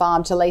macadamia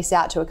farm to lease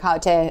out to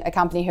a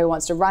company who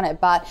wants to run it.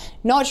 But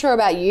not sure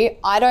about you,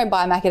 I don't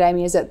buy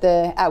macadamias at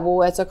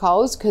Woolworths or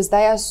Coles because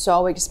they are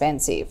so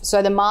expensive.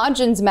 So the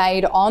margins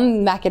made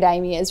on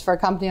macadamias for a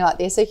company like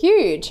this are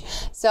huge.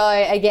 So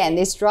again,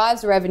 this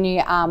drives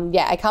revenue.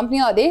 A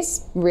company like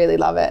this, really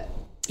love it.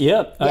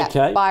 Yeah,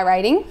 okay. Yeah, buy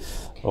rating.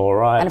 All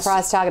right. And a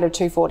price target of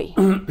 240.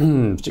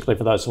 Particularly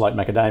for those who like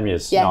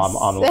macadamias. Yes. No,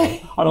 I'm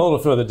a little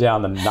further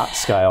down the nut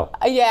scale.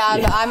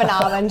 I'm an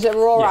almond, a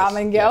raw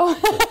almond girl.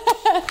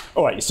 Yeah.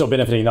 All right, you're still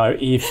benefiting though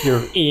if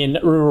you're in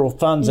rural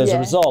funds as a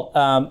result.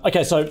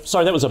 Okay, so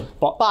that was a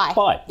buy.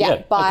 Buy.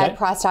 Okay.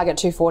 Price target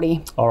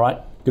 240. All right,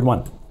 good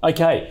one.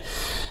 Okay.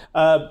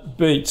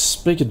 But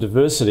speaking of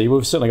diversity,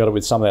 we've certainly got it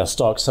with some of our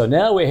stocks. So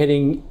now we're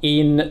heading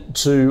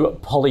into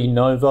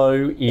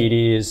PolyNovo. It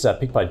is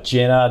picked by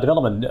Jenna,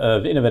 development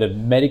of innovative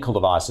medical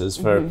devices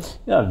for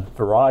a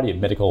variety of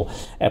medical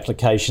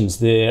applications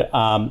there.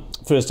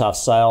 First half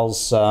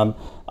sales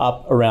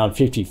up around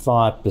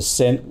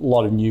 55%. A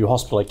lot of new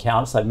hospital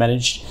accounts they've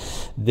managed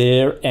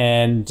there,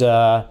 and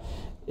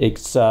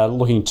it's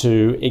looking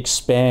to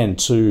expand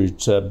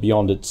to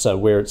beyond its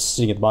where it's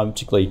sitting at the moment,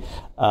 particularly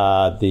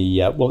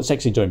it's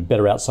actually doing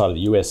better outside of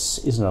the US,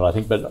 isn't it, I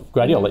think? But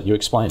Grady, I'll let you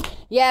explain.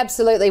 Yeah,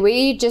 absolutely.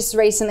 We just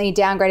recently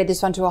downgraded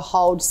this one to a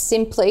hold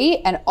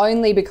simply and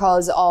only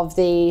because of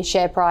the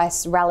share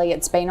price rally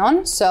it's been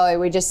on. So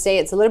we just see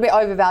it's a little bit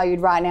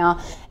overvalued right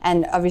now.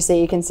 And obviously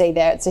you can see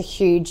there it's a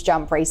huge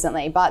jump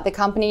recently. But the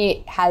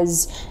company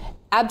has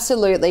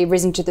absolutely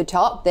risen to the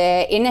top.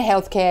 They're in a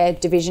healthcare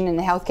division, in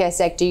the healthcare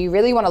sector. You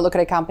really want to look at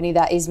a company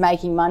that is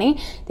making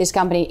money. This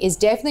company is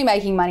definitely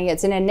making money.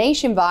 It's in a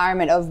niche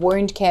environment of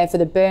wound care for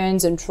the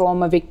burns and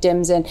trauma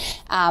victims and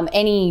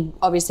any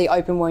obviously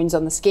open wounds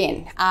on the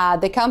skin.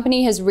 The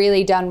company has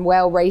really done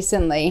well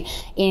recently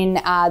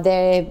in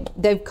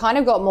they've kind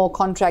of got more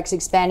contracts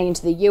expanding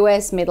into the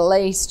US, Middle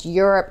East,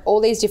 Europe, all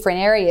these different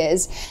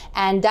areas.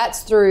 And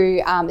that's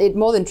through, it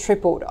more than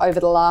tripled over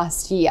the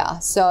last year.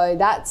 So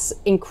that's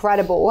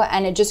incredible.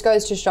 And it just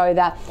goes to show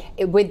that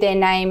with their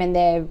name and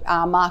their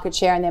market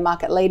share and their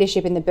market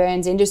leadership in the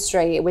burns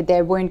industry, with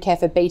their wound care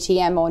for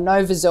BTM or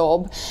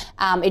Novasorb,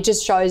 it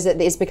just shows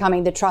that it's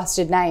becoming the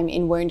trusted name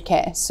in wound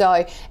care.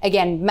 So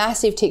again,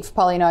 massive tick for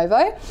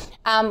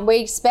PolyNovo. We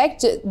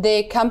expect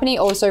the company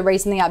also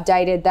recently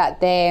updated that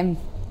they're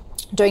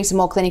doing some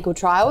more clinical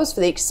trials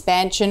for the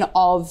expansion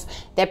of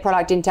their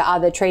product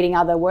into treating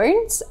other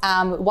wounds.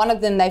 One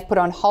of them they've put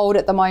on hold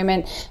at the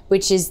moment,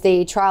 which is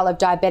the trial of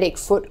diabetic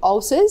foot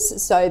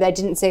ulcers. So they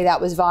didn't see that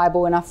was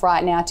viable enough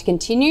right now to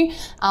continue,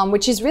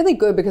 which is really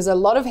good because a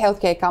lot of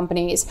healthcare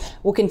companies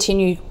will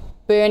continue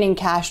burning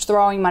cash,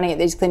 throwing money at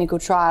these clinical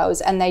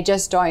trials, and they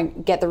just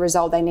don't get the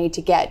result they need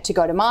to get to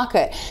go to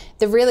market.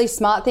 The really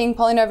smart thing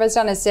PolyNovo's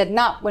done is said,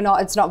 nah,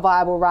 it's not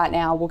viable right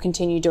now. We'll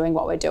continue doing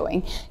what we're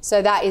doing.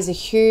 So that is a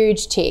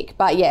huge tick.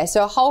 But yeah,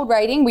 so a hold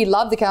rating. We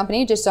love the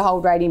company, just a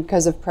hold rating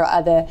because of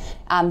other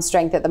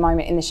strength at the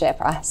moment in the share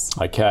price.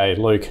 Okay,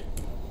 Luke.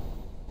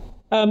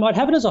 I'd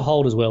have it as a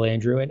hold as well,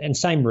 Andrew, and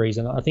same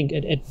reason. I think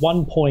at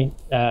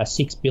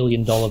 $1.6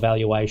 billion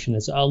valuation,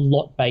 there's a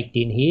lot baked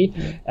in here.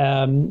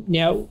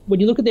 Now, when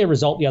you look at their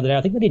result the other day,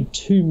 I think they did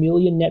 2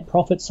 million net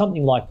profit,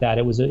 something like that.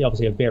 It was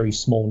obviously a very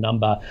small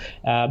number.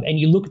 And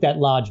you look at that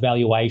large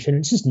valuation,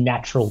 it's just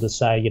natural to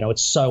say,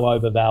 it's so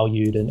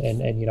overvalued and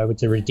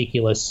it's a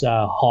ridiculous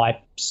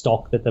hype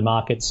stock that the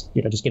market's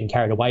just getting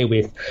carried away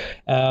with.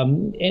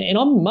 And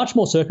I'm much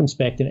more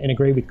circumspect and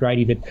agree with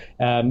Grady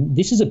that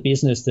this is a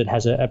business that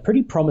has a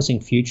pretty promising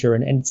future,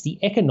 and it's the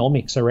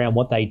economics around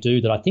what they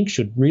do that I think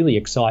should really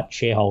excite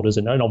shareholders,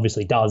 and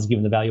obviously does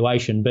given the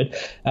valuation. But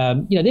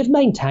they've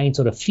maintained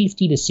sort of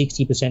 50 to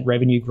 60%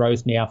 revenue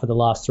growth now for the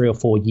last 3 or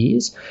 4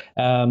 years,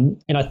 and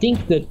I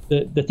think that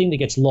the thing that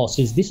gets lost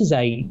is this is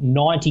a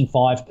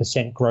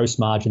 95% gross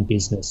margin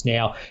business.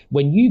 Now,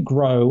 when you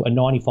grow a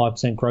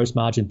 95% gross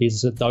margin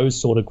business at those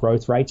sort of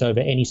growth rates over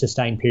any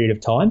sustained period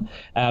of time,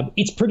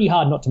 it's pretty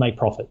hard not to make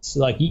profits.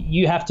 Like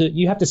you have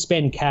to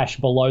spend cash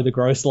below the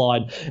gross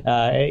line,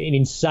 an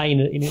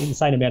insane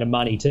amount of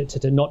money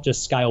to not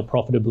just scale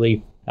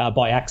profitably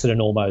by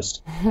accident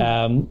almost.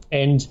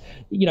 And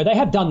they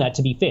have done that,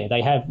 to be fair.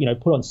 They have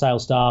put on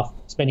sales staff,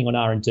 spending on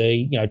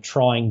R&D,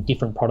 trying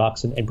different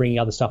products and bringing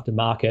other stuff to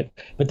market.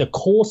 But the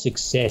core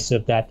success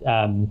of that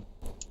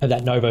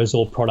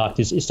NovoSorb product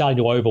is starting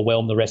to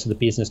overwhelm the rest of the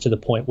business to the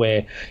point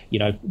where,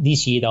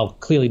 this year they'll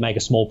clearly make a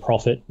small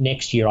profit.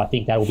 Next year, I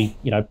think that will be,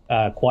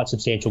 quite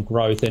substantial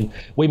growth. And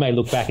we may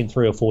look back in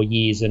 3 or 4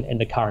 years and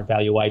the current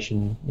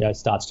valuation,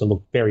 starts to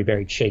look very,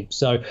 very cheap.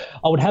 So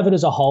I would have it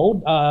as a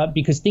hold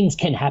because things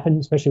can happen,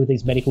 especially with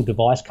these medical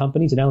device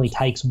companies. It only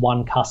takes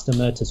one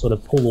customer to sort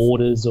of pull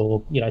orders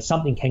or,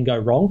 something can go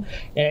wrong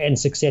and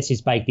success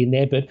is baked in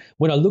there. But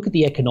when I look at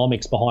the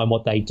economics behind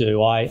what they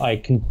do, I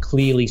can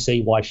clearly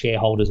see why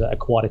shareholders are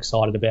quite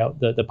excited about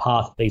the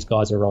path these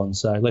guys are on.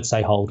 So let's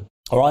say hold.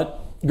 All right,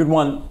 good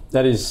one.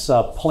 That is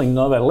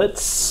PolyNovo.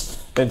 Let's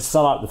then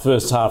sum up the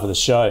first half of the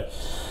show.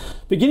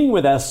 Beginning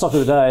with our stock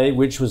of the day,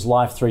 which was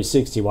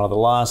Life360, one of the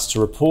last to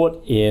report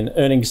in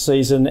earnings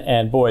season.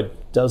 And boy,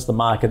 does the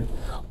market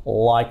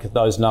like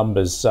those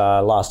numbers.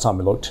 Last time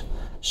we looked,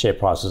 share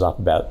price was up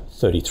about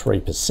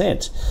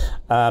 33%.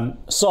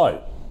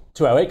 So,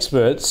 to our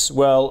experts,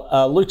 well,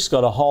 Luke's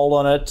got a hold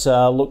on it,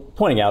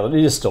 pointing out that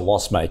it is still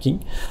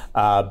loss-making,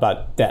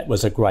 but that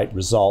was a great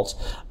result.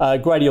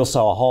 Grady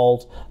also a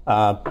hold,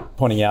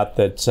 pointing out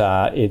that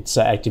its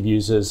active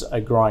users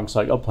are growing,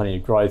 so got plenty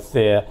of growth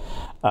there.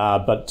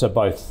 But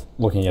both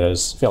looking at it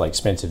as fairly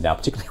expensive now,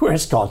 particularly where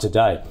it's gone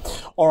today.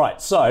 All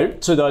right, so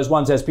to those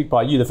ones as picked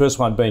by you, the first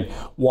one being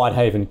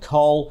Whitehaven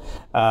Coal.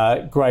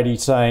 Grady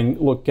saying,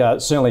 look,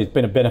 certainly it's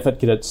been a benefit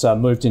that it's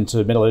moved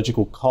into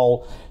metallurgical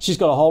coal. She's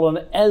got a hold on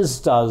it, as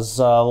does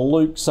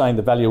Luke, saying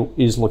the value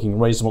is looking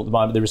reasonable at the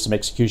moment. There is some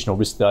executional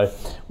risk, though,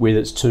 with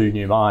its 2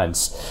 new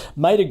mines.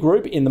 Mader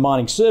Group in the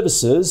mining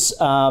services.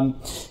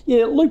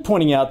 Luke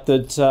pointing out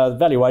that the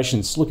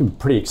valuation's looking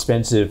pretty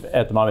expensive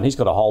at the moment. He's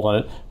got a hold on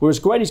it, whereas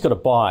Grady's got a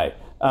buy.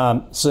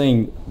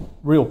 Seeing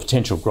real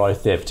potential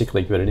growth there,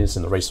 particularly given it is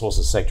in the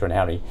resources sector and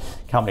how many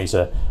companies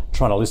are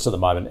trying to list at the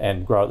moment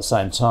and grow at the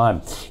same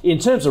time. In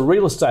terms of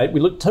real estate,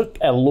 we took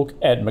a look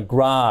at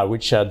McGrath,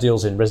 which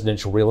deals in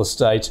residential real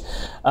estate.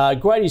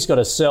 Grady's got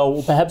a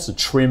sell, perhaps a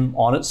trim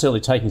on it,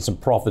 certainly taking some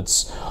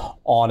profits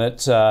on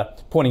it,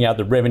 pointing out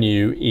the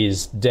revenue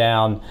is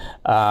down,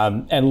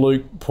 and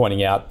Luke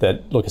pointing out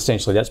that, look,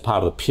 essentially that's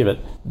part of the pivot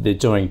they're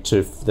doing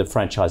to the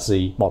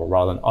franchisee model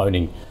rather than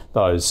owning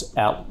those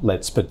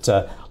outlets. But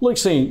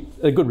Luke's seen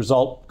a good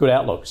result, good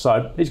outlook,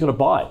 so he's got a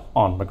buy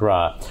on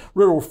McGrath.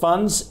 Rural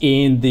funds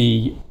in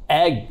the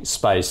ag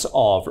space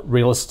of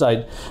real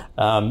estate.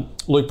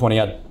 Luke pointing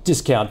out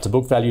discount to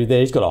book value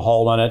there. He's got a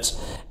hold on it.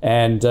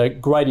 And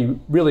Grady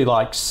really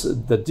likes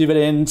the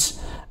dividend.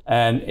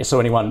 And so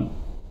anyone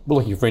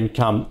looking for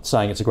income,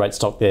 saying it's a great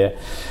stock there,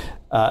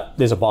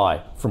 there's a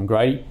buy from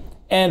Grady.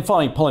 And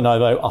finally,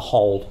 PolyNovo, a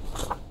hold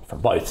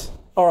from both.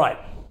 All right.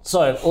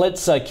 So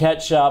let's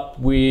catch up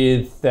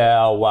with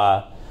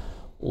our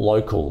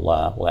local,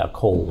 our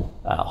call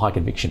high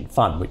conviction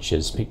fund, which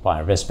is picked by our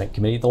investment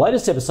committee. The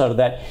latest episode of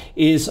that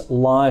is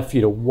live for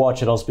you to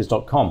watch at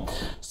ausbiz.com.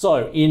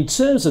 So in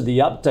terms of the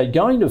update,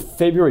 going to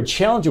February,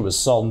 Challenger was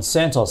sold and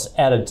Santos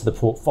added to the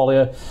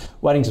portfolio.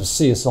 Weightings of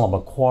CSL and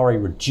Macquarie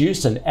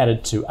reduced and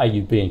added to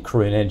AUB and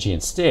Korean Energy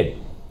instead.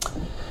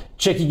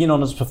 Checking in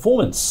on its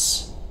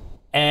performance.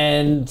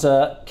 And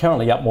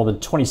currently up more than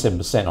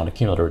 27% on a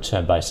cumulative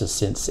return basis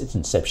since its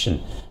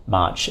inception,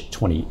 March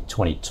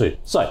 2022.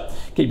 So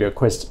keep your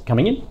requests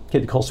coming in,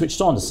 keep the call switched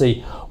on to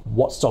see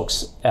what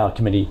stocks our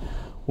committee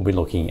we'll be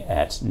looking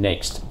at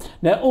next.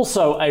 Now,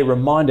 also a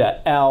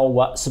reminder,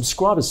 our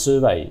subscriber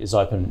survey is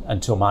open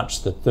until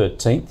March the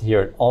 13th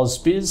here at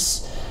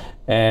AusBiz,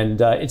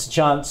 and it's a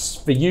chance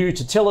for you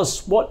to tell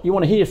us what you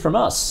want to hear from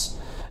us,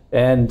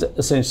 and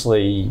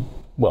essentially,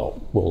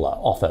 well, we'll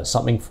offer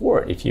something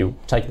for it. If you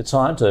take the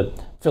time to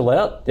fill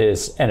out,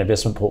 there's an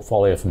investment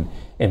portfolio from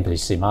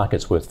MPC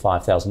Markets worth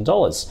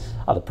 $5,000,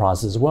 other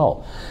prizes as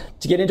well.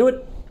 To get into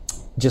it,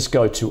 just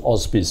go to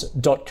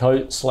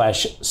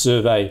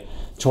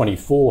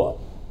ausbiz.co/survey24.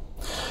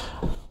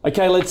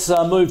 Okay, let's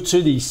move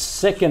to the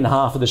second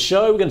half of the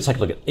show. We're going to take a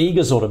look at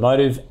Eagers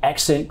Automotive,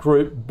 Accent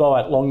Group,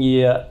 Boat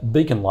Longyear,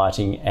 Beacon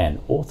Lighting and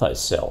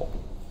Orthocell.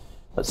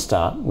 Let's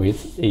start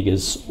with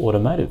Eagers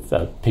Automotive,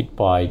 picked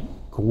by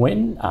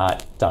Gwen.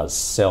 It does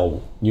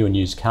sell new and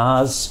used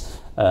cars,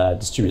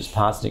 distributes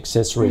parts and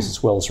accessories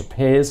as well as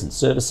repairs and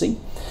servicing,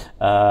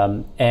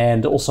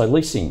 and also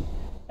leasing,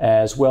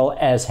 as well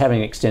as having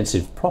an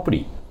extensive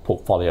property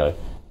portfolio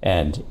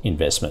and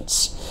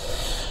investments.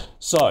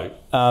 So,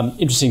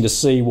 interesting to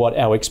see what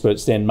our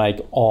experts then make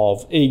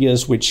of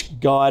Eagers, which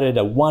guided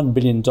a $1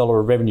 billion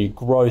revenue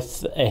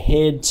growth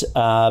ahead.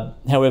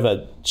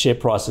 However, share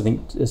price, I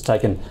think, has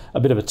taken a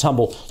bit of a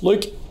tumble.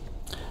 Luke,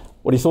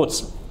 what are your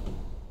thoughts?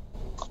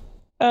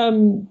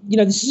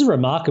 This is a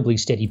remarkably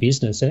steady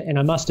business, and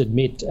I must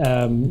admit,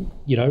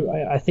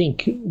 I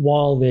think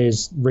while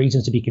there's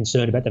reasons to be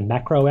concerned about the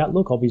macro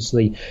outlook,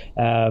 obviously,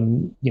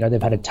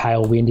 they've had a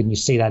tailwind, and you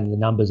see that in the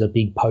numbers, a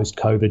big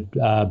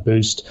post-COVID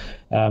boost,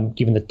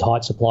 given the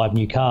tight supply of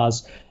new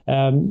cars.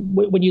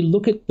 When you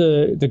look at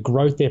the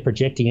growth they're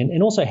projecting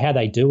and also how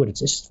they do it, it's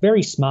just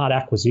very smart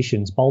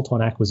acquisitions,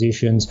 bolt-on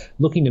acquisitions,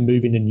 looking to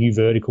move into new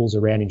verticals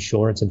around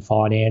insurance and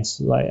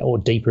finance, or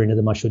deeper into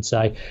them, I should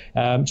say.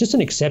 Just an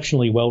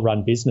exceptionally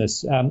well-run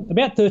business.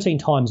 About 13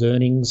 times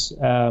earnings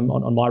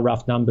on my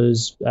rough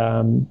numbers.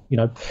 They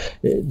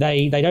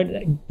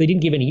didn't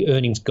give any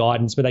earnings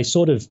guidance, but they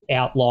sort of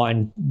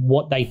outline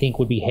what they think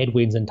would be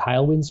headwinds and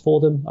tailwinds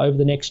for them over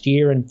the next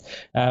year, and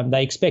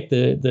they expect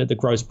the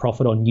gross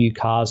profit on new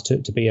cars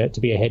to be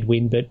a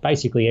headwind, but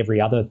basically every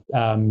other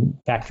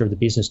factor of the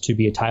business to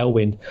be a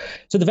tailwind.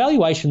 So the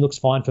valuation looks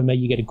fine for me.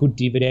 You get a good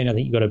dividend. I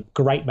think you've got a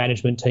great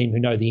management team who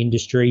know the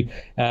industry.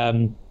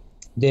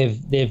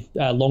 They've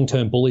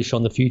long-term bullish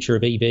on the future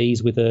of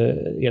EVs with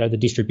the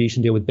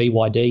distribution deal with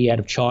BYD out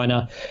of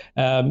China.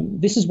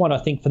 This is one I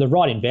think for the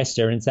right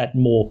investor, and it's that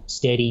more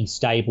steady,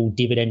 stable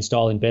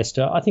dividend-style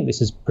investor. I think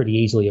this is pretty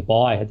easily a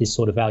buy at this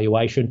sort of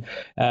valuation.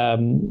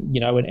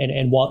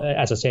 And what,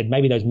 as I said,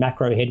 maybe those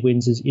macro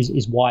headwinds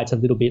is why it's a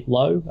little bit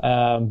low.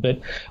 But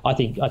I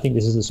think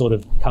this is the sort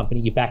of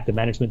company you back the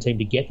management team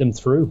to get them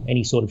through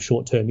any sort of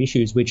short-term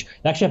issues. Which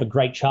they actually have a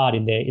great chart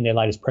in their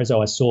latest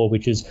preso I saw,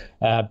 which is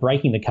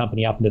breaking the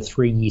company up into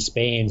 3-year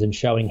spans and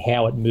showing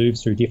how it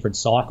moves through different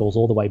cycles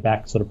all the way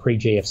back sort of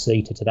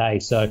pre-GFC to today.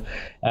 So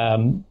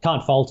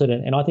can't fault it,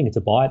 and I think it's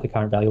a buy at the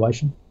current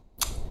valuation.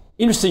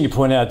 Interesting you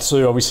point out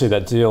too, obviously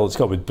that deal it's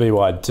got with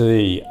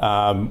BYD,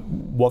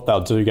 what they'll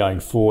do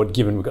going forward,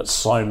 given we've got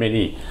so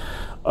many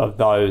of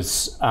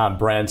those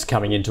brands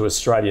coming into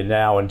Australia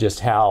now, and just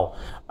how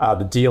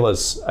the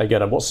dealers are going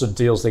to, what sort of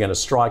deals they're going to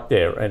strike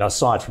there. And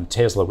aside from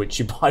Tesla, which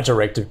you buy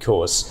direct, of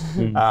course,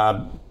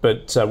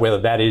 but whether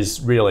that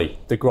is really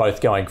the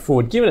growth going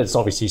forward, given it's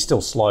obviously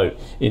still slow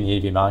in the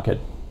EV market.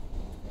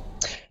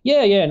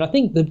 Yeah, and I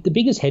think the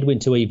biggest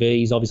headwind to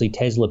EVs, obviously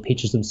Tesla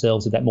pitches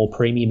themselves at that more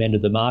premium end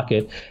of the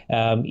market,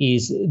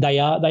 is they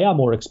are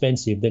more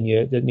expensive than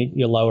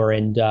your lower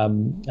end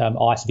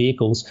ICE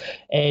vehicles,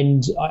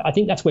 and I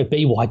think that's where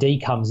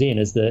BYD comes in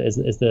as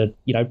the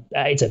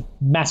it's a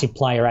massive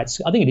player I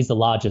think it is the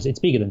largest. It's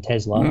bigger than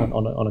Tesla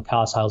on a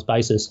car sales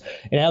basis.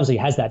 It obviously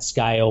has that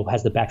scale,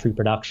 has the battery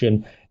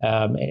production.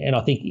 And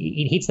I think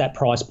it hits that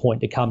price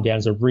point to come down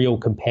as a real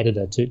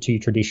competitor to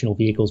traditional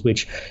vehicles,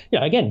 which,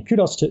 again,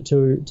 kudos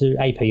to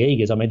AP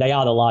Eagers. I mean, they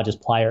are the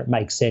largest player. It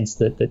makes sense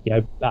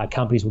that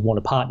companies would want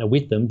to partner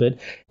with them, but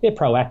they're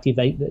proactive.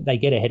 They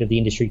get ahead of the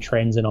industry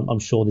trends, and I'm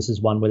sure this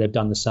is one where they've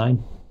done the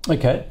same.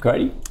 Okay,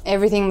 Grady.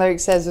 Everything Luke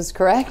says was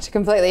correct.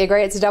 Completely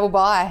agree. It's a double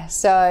buy.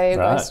 So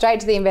going straight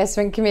to the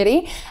investment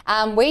committee.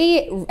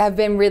 We have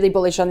been really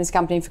bullish on this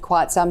company for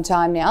quite some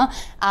time now.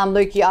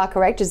 Luke, you are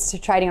correct. It's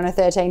trading on a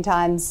 13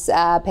 times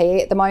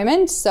PE at the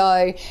moment.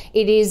 So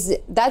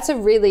that's a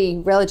really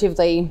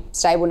relatively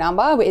stable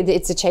number.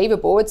 It's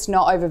achievable. It's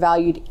not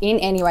overvalued in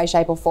any way,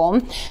 shape or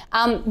form.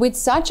 With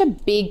such a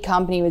big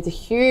company with a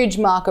huge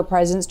market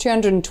presence,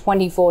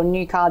 224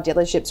 new car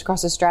dealerships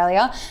across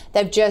Australia,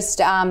 they've just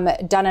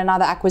done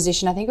another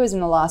acquisition. I think it was in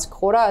the last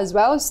quarter as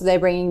well. So they're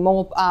bringing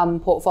more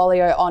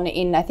portfolio on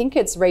in, I think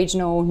it's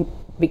regional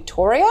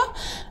Victoria.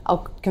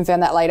 I'll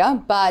confirm that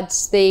later.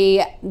 But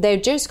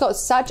they've just got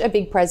such a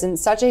big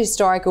presence, such a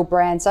historical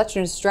brand, such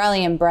an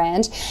Australian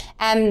brand.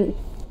 And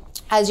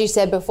as you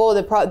said before,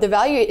 the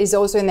value is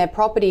also in their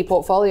property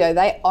portfolio.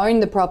 They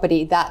own the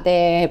property that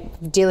their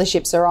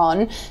dealerships are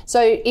on.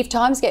 So if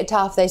times get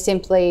tough, they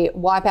simply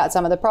wipe out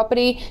some of the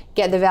property,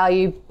 get the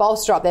value,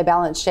 bolster up their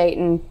balance sheet,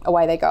 and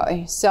away they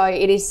go. So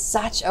it is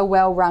such a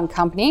well-run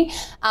company.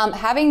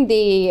 Having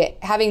the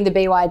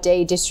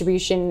BYD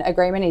distribution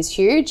agreement is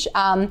huge.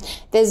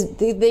 There's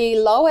the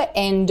lower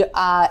end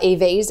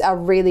EVs are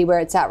really where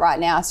it's at right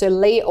now. So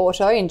Li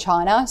Auto in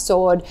China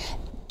soared.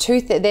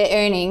 Their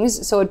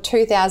earnings soared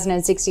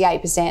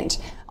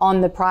 2,068% on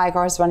the prior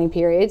corresponding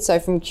period, so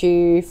from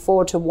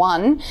Q4 to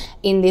 1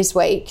 in this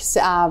week's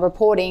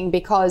reporting,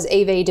 because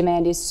EV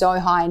demand is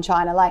so high in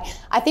China. Like,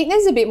 I think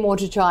there's a bit more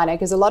to China,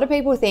 because a lot of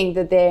people think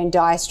that they're in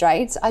dire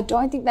straits. I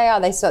don't think they are.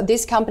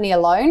 This company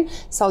alone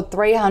sold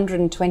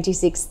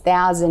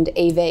 326,000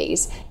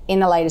 EVs in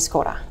the latest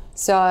quarter.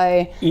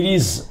 So it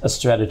is a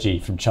strategy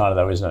from China,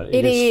 though, isn't it?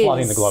 It is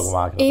flooding the global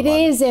market. It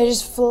is. They're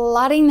just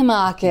flooding the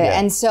market. Yeah.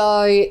 And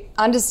so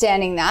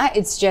understanding that,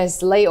 it's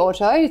just Li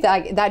Auto,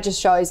 that just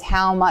shows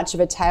how much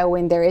of a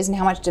tailwind there is and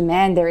how much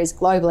demand there is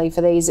globally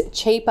for these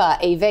cheaper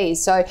EVs.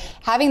 So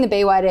having the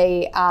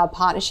BYD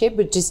partnership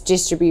with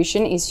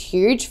distribution is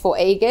huge for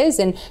Eagers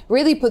and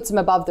really puts them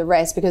above the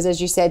rest, because, as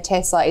you said,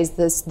 Tesla is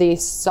the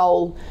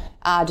sole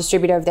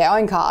distributor of their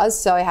own cars.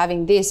 So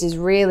having this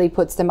really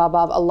puts them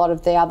above a lot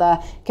of the other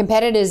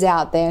competitors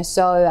out there.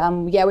 So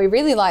we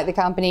really like the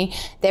company.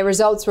 Their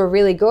results were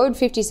really good,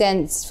 50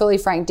 cents fully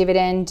franked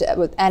dividend,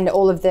 and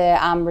all of the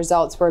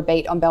results were a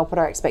beat on Bell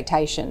Potter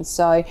expectations.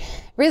 So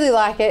really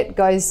like it.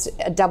 Goes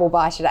a double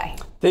buy today.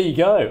 There you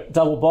go.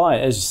 Double buy,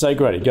 as you say,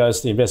 Grady.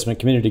 Goes to the investment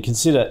community.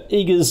 Consider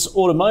Eagers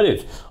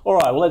Automotive. All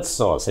right, well, let's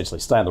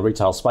essentially stay in the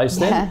retail space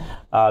then.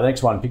 The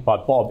next one, picked by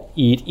Bob.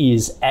 It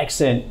is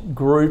Accent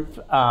Group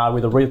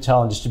with a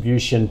retail and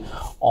distribution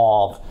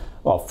of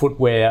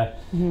footwear,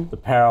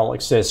 apparel,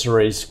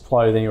 accessories,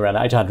 clothing, around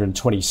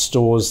 820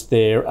 stores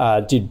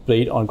there. Did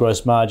beat on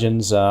gross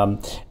margins.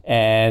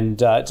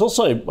 And it's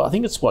also, I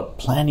think it's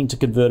planning to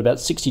convert about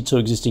 62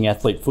 existing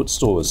Athlete Foot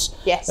stores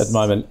at the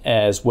moment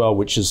as well,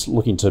 which is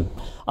looking to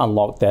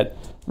unlock that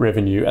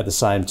revenue at the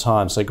same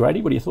time. So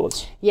Grady, what are your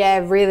thoughts? Yeah,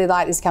 really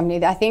like this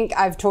company. I think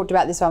I've talked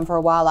about this one for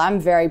a while. I'm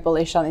very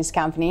bullish on this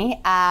company.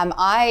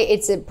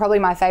 It's probably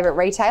my favourite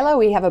retailer.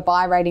 We have a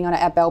buy rating on it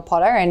at Bell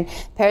Potter, and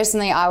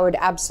personally I would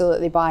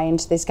absolutely buy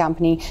into this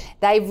company.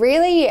 They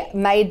really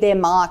made their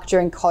mark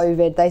during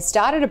COVID. They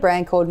started a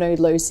brand called Nude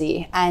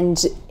Lucy,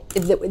 and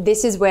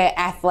this is where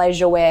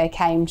athleisure wear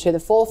came to the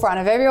forefront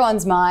of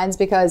everyone's minds,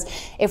 because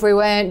if we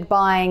weren't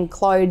buying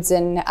clothes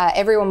and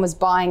everyone was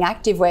buying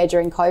activewear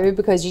during COVID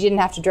because you didn't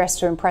have to dress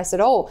to impress at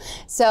all.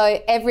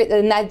 So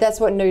that's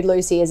what Nude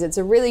Lucy is. It's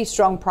a really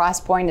strong price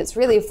point, it's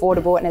really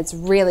affordable, and it's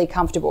really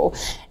comfortable.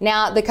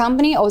 Now, the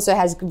company also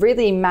has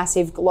really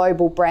massive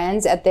global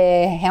brands at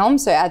their helm,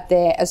 at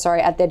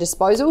their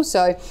disposal.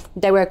 So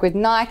they work with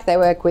Nike, they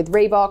work with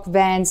Reebok,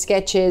 Vans,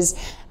 Skechers,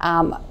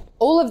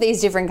 all of these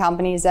different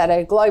companies that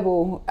are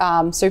global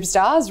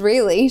superstars,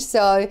 really.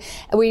 So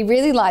we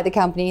really like the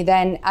company.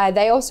 Then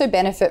they also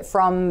benefit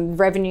from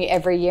revenue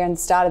every year in the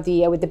start of the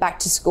year with the back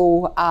to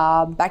school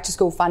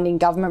funding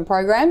government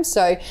program.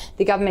 So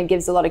the government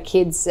gives a lot of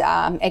kids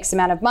X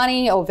amount of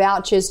money or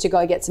vouchers to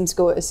go get some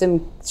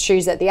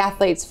shoes at the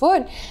Athlete's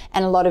Foot,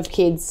 and a lot of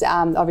kids,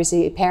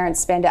 obviously parents,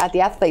 spend it at the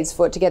Athlete's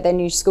Foot to get their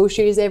new school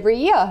shoes every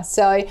year.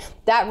 So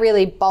that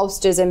really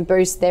bolsters and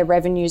boosts their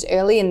revenues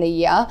early in the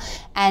year,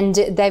 and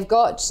they've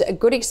got a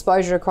good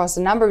exposure across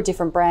a number of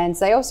different brands.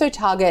 They also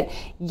target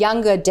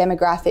younger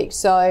demographics,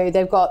 so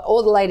they've got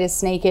all the latest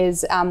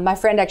sneakers. My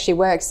friend actually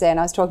works there, and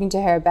I was talking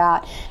to her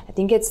about, I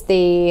think it's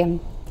the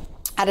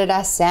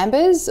Adidas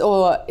Sambas,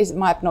 or it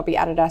might not be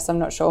Adidas, I'm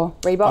not sure.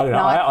 Reebok? I don't know.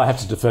 I have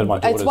to defer to my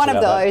daughters. It's one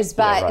of those,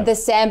 but the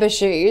Samba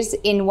shoes,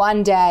 in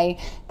one day,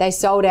 they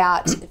sold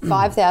out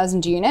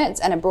 5,000 units,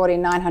 and it brought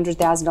in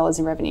 $900,000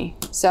 in revenue.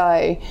 So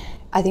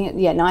I think,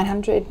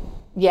 900.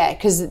 Yeah,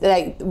 because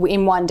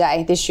in one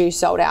day, this shoe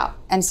sold out.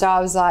 And so I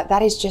was like,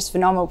 that is just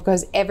phenomenal,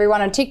 because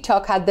everyone on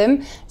TikTok had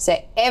them,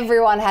 so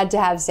everyone had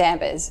to have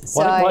Sambas.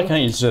 Why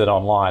can't you do that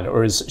online,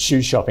 or is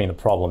shoe shopping the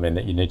problem in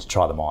that you need to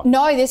try them on?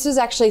 No, this was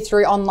actually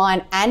through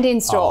online and in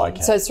store. Oh,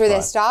 okay. So it's through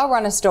their Style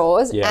Runner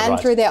stores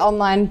through their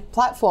online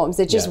platforms.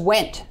 It just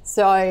went.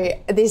 So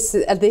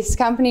this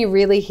company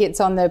really hits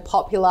on the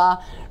popular.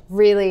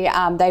 Really,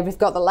 they've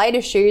got the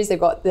latest shoes, they've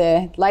got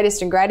the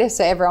latest and greatest,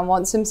 so everyone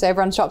wants them, so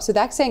everyone shops with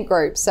Accent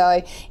Group.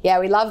 So,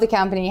 we love the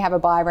company, have a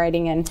buy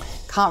rating, and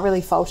can't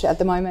really fault it at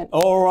the moment.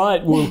 All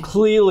right, well,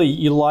 clearly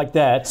you like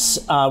that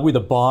with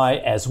a buy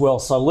as well.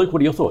 So, Luke,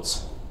 what are your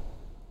thoughts?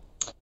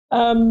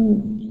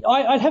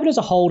 I'd have it as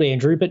a hold,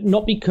 Andrew, but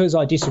not because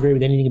I disagree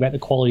with anything about the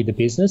quality of the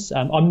business.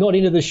 I'm not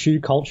into the shoe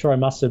culture, I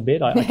must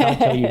admit. I can't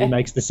tell you who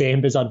makes the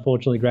Sambas,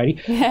 unfortunately,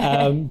 Grady.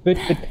 But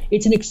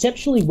it's an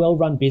exceptionally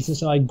well-run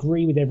business, and I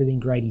agree with everything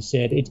Grady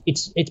said.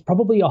 It's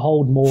probably a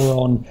hold more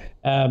on,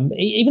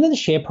 even though the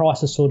share price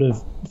has sort of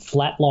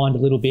flatlined a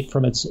little bit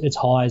from its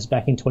highs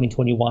back in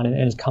 2021 and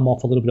has come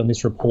off a little bit on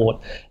this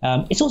report.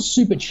 It's not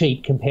super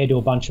cheap compared to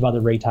a bunch of other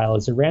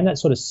retailers, around that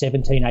sort of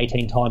 17,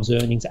 18 times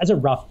earnings, as a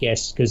rough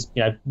guess, because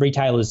because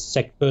retailers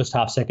first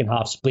half, second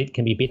half split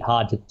can be a bit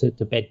hard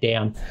to bed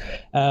down.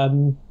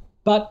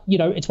 But,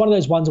 it's one of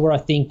those ones where I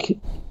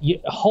think you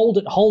hold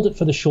it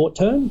for the short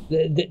term.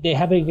 They're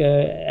having,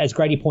 as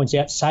Grady points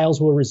out, sales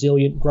were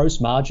resilient.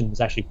 Gross margin was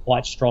actually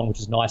quite strong,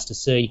 which is nice to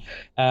see.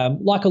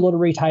 Like a lot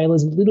of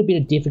retailers, a little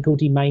bit of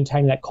difficulty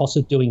maintaining that cost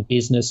of doing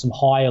business, some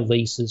higher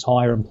leases,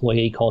 higher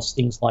employee costs,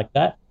 things like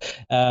that,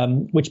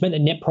 which meant the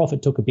net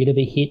profit took a bit of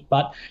a hit.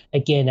 But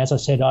again, as I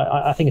said,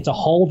 I think it's a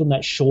hold on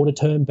that shorter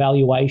term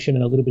valuation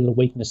and a little bit of the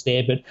weakness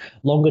there. But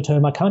longer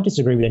term, I can't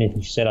disagree with anything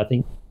you said. I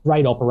think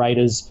great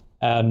operators.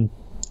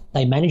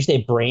 They manage their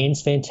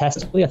brands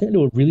fantastically. I think they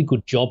do a really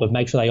good job of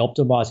making sure they're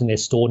optimizing their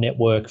store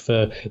network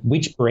for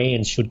which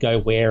brands should go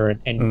where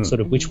and sort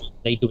of which ones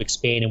need to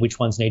expand and which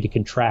ones need to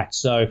contract.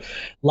 So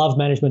love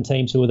management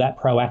teams who are that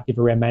proactive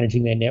around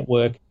managing their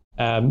network.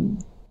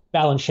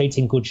 Balance sheet's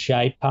in good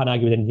shape. Can't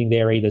argue with anything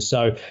there either.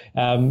 So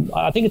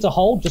I think it's a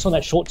hold just on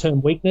that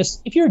short-term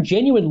weakness. If you're a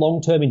genuine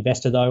long-term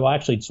investor, though, I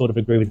actually sort of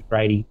agree with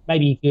Grady.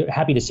 Maybe if you're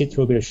happy to sit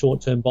through a bit of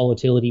short-term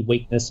volatility,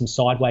 weakness, some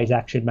sideways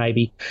action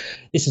maybe,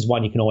 this is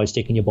one you can always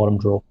stick in your bottom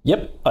drawer.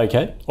 Yep.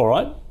 Okay. All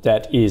right.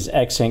 That is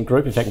Accent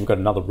Group. In fact, we've got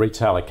another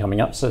retailer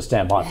coming up, so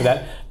stand by for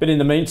that. But in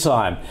the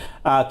meantime,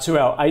 to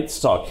our eighth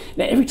stock.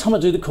 Now, every time I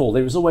do the call,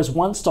 there is always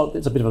one stock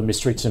that's a bit of a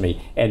mystery to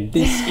me, and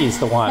this is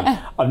the one.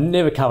 I've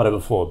never covered it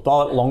before.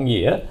 Ballot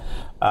Longyear,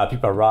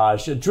 Pippa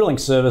Raj, drilling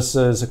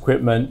services,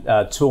 equipment,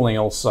 tooling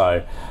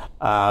also.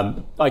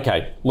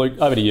 Okay, Luke,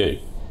 over to you.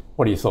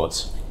 What are your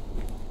thoughts?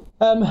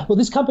 Well,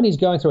 this company is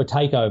going through a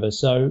takeover,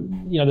 so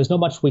there's not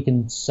much we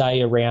can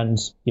say around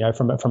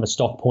from a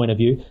stock point of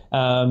view.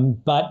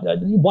 But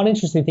one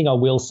interesting thing I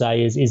will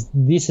say is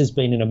this has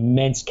been an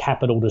immense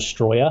capital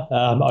destroyer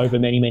over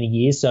many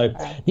years. So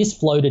this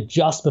floated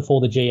just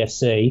before the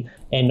GFC,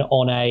 and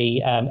on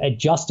a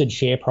adjusted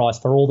share price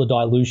for all the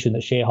dilution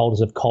that shareholders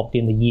have copped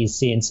in the years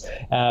since,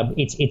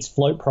 its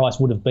float price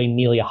would have been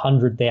nearly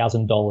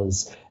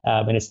 $100,000.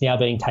 And it's now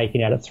being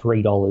taken out at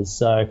 $3.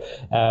 So,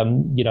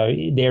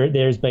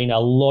 there's been a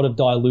lot of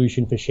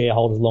dilution for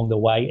shareholders along the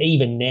way.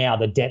 Even now,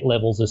 the debt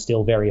levels are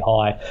still very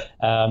high.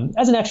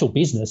 As an actual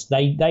business,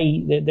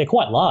 they're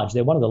quite large.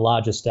 They're one of the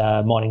largest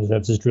mining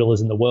services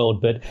drillers in the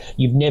world, but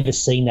you've never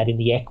seen that in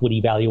the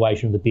equity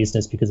valuation of the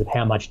business because of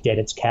how much debt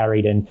it's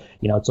carried. And,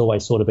 it's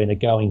always sort of been a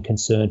going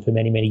concern for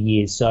many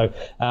years. So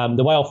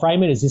the way I'll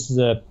frame it is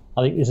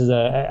I think this is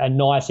a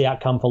nice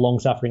outcome for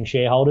long-suffering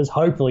shareholders.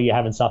 Hopefully you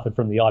haven't suffered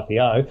from the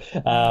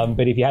IPO,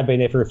 but if you have been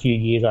there for a few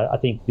years, I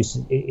think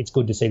it's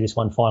good to see this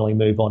one finally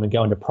move on and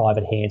go into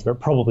private hands, but it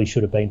probably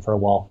should have been for a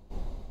while.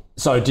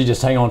 So did you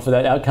just hang on for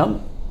that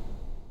outcome?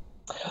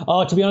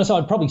 Oh, to be honest,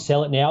 I'd probably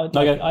sell it now.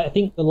 Okay. I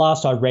think the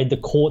last I read, the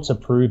courts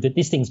approved that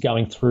this thing's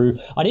going through.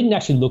 I didn't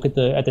actually look at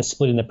the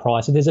split in the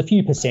price. If there's a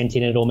few percent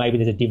in it, or maybe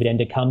there's a dividend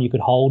to come, you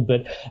could hold.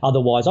 But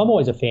otherwise, I'm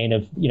always a fan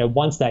of,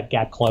 once that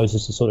gap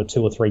closes to sort of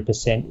 2 or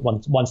 3%,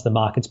 once the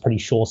market's pretty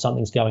sure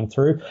something's going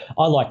through,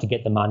 I like to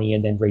get the money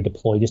and then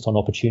redeploy just on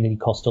opportunity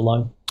cost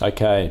alone.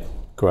 Okay.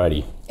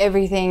 Grady.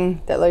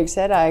 Everything that Luke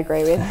said, I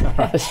agree with.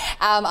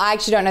 I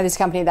actually don't know this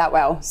company that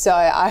well, so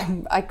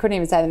I couldn't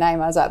even say the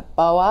name. I was like,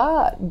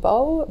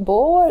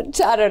 Board?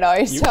 I don't know.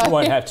 You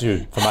won't have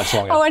to for much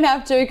longer. I won't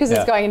have to because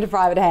it's going into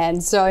private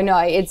hands. So no,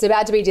 it's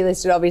about to be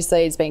delisted.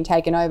 Obviously, it's being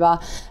taken over.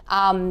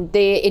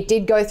 It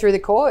did go through the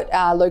court.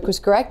 Luke was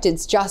correct.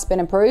 It's just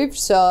been approved.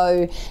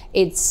 So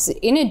it's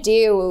in a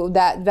deal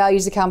that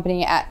values the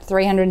company at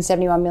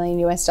 $371 million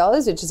US,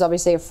 which is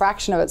obviously a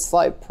fraction of its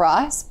float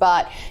price.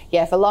 But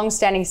yeah, for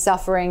long-standing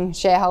suffering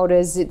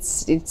shareholders,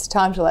 it's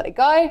time to let it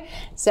go.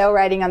 Sell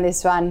rating on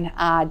this one,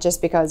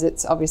 just because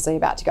it's obviously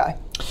about to go.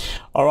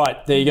 All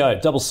right, there you go.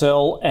 Double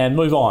sell and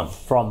move on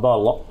from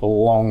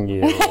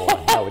Longyear, or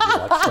how would you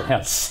like to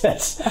pronounce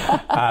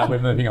that? We're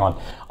moving on.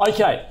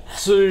 Okay,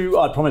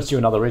 I promised you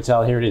another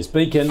retailer. Here it is,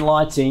 Beacon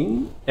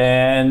Lighting.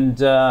 And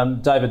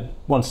David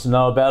wants to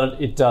know about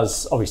it. It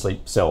does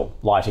obviously sell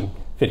lighting,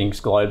 fittings,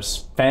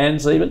 globes,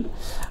 fans even.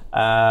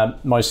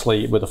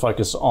 Mostly with a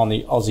focus on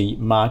the Aussie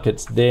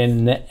markets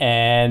then.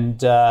 And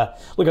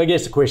look, I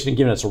guess the question,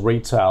 given it's a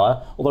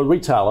retailer, although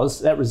retailers,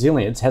 that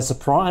resilience has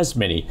surprised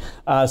many.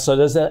 So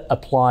does that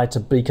apply to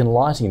Beacon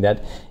Lighting?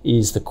 That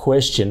is the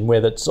question,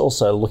 whether it's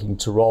also looking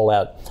to roll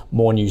out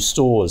more new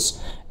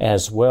stores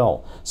as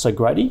well. So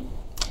Grady,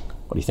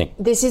 what do you think?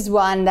 This is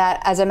one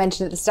that, as I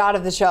mentioned at the start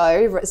of the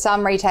show,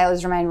 some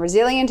retailers remain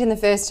resilient in the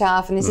first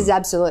half, and this is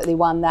absolutely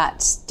one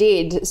that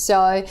did.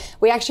 So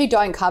we actually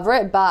don't cover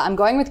it, but I'm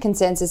going with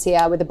consensus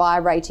here with a buy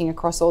rating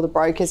across all the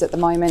brokers at the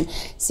moment,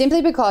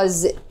 simply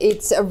because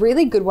it's a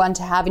really good one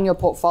to have in your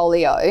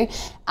portfolio,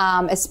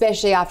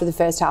 especially after the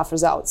first half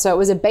results. So it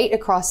was a beat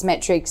across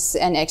metrics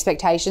and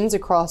expectations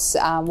across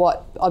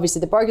what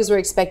obviously the brokers were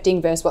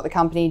expecting versus what the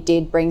company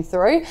did bring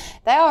through.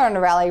 They are on a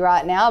rally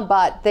right now,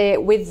 but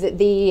with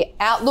the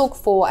outlook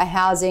for a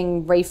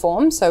housing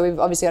reform. So we've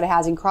obviously got a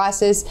housing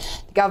crisis.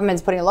 The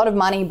government's putting a lot of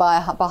money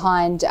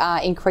behind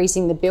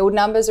increasing the build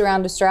numbers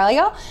around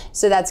Australia.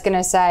 So that's going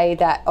to say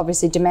that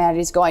obviously demand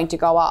is going to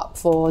go up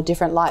for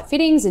different light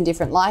fittings and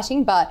different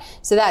lighting. But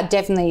so that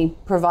definitely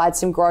provides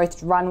some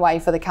growth runway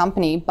for the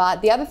company.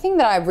 But the other thing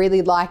that I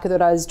really like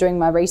that I was doing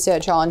my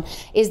research on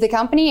is the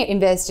company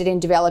invested in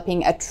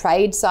developing a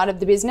trade side of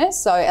the business,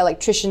 so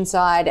electrician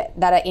side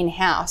that are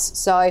in-house.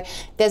 So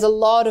there's a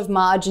lot of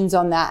margins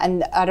on that.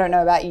 And I don't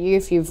know about you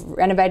if you've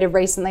renovated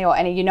recently or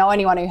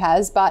anyone who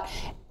has, but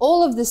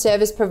all of the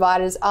service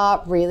providers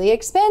are really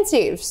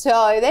expensive.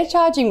 So they're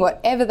charging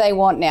whatever they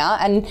want now,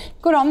 and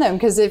good on them,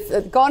 because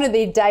if gone are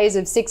the days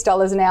of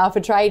 $6 an hour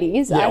for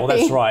tradies. Yeah, well,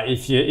 that's right.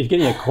 If you're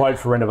getting a quote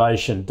for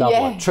renovation,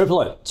 double it,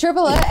 triple it.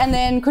 Triple it and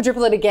then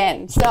quadruple it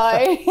again.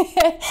 So,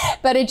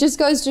 but it just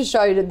goes to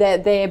show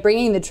that they're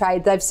bringing the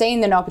trade. They've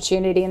seen an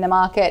opportunity in the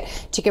market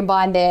to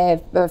combine their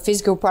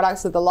physical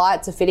products with the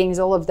lights, the fittings,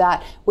 all of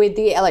that, with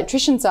the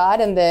electrician side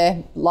and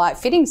the light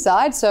fitting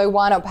side. So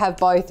why not have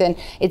both? And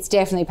it's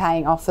definitely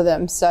paying off for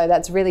them. So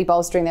that's really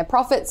bolstering their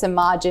profits and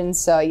margins.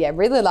 So yeah,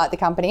 really like the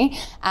company.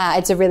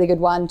 It's a really good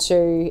one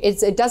too.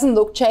 It doesn't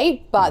look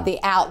cheap, but the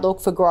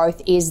outlook for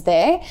growth is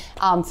there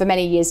for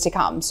many years to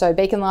come. So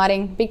Beacon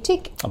Lighting, big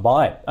tick. A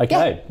buy.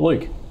 Okay, yeah.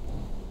 Luke.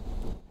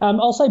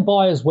 I'll say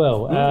buy as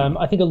well.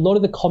 I think a lot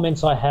of the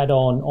comments I had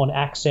on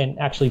Accent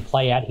actually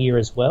play out here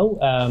as well.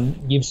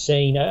 You've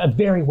seen a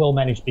very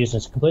well-managed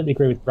business. Completely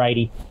agree with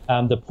Grady.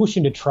 The push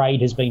into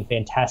trade has been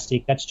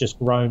fantastic. That's just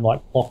grown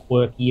like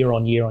clockwork year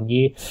on year on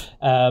year.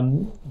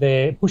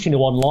 They're pushing to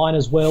online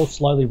as well,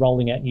 slowly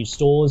rolling out new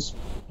stores.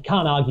 You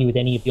can't argue with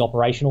any of the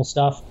operational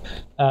stuff.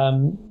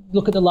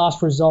 Look at the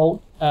last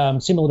result,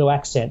 similar to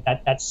Accent.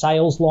 That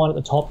sales line at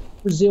the top,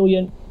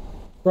 resilient.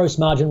 Gross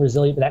margin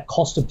resilient, but that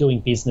cost of doing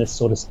business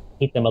sort of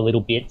hit them a little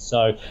bit.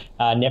 So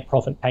net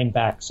profit came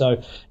back.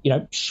 So,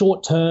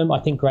 short term, I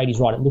think Grady's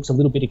right. It looks a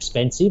little bit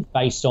expensive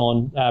based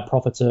on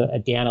profits are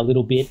down a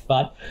little bit.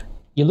 But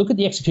you look at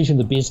the execution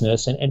of the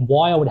business and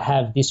why I would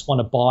have this one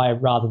a buy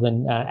rather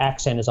than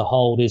Accent as a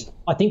hold is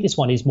I think this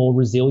one is more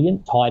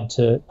resilient, tied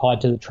to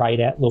the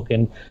trade outlook,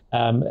 and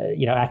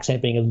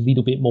Accent being a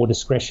little bit more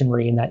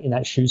discretionary in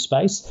that shoe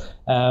space.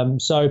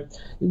 So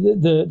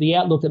the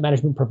outlook that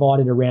management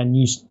provided around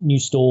new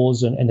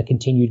stores and the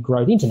continued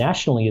growth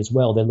internationally as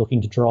well, they're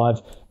looking to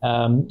drive.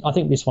 I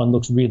think this one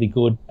looks really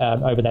good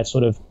over that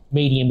sort of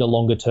medium to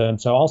longer term.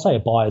 So I'll say a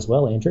buy as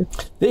well, Andrew.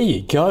 There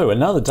you go.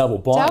 Another double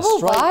buy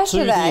straight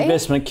to the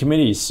investment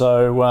committee.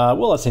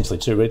 So, essentially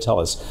two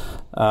retailers.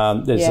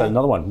 There's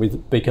another one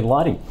with Beacon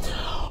Lighting.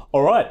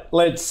 All right,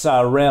 let's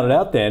round it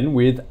out then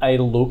with a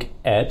look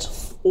at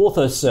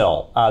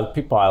Orthocell,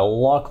 picked by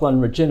Lachlan,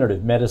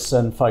 regenerative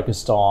medicine,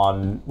 focused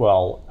on,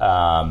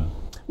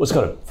 it's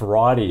got a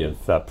variety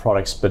of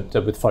products, but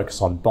with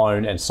focus on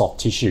bone and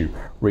soft tissue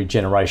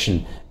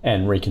regeneration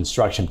and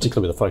reconstruction,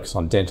 particularly with a focus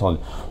on dental and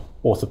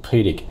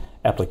orthopedic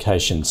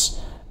applications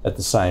at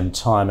the same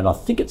time. And I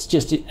think it's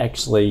just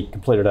actually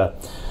completed a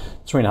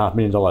 $3.5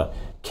 million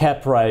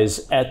cap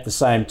raise at the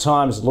same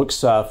time as it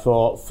looks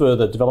for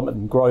further development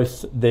and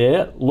growth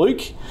there.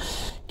 Luke,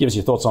 give us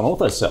your thoughts on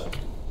Orthocell.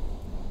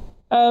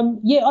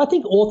 I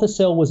think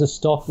Orthocell was a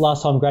stock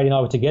last time Grady and I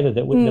were together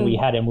that we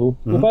had, and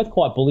we're both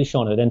quite bullish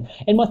on it.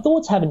 And my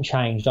thoughts haven't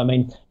changed. I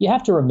mean, you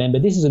have to remember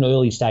this is an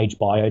early stage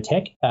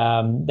biotech.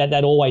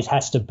 That always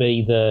has to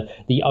be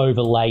the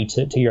overlay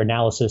to your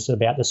analysis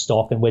about the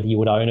stock and whether you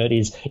would own it.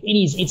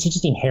 It's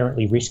just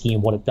inherently risky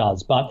in what it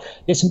does. But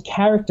there's some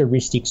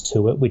characteristics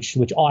to it which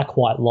I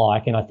quite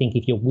like, and I think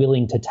if you're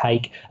willing to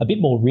take a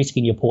bit more risk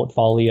in your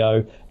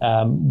portfolio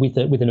with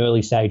an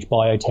early stage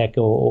biotech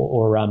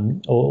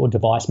or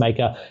device maker.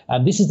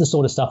 This is the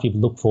sort of stuff you'd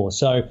look for.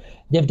 So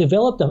they've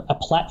developed a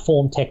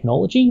platform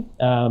technology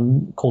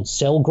called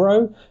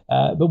CellGrow.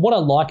 But what I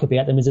like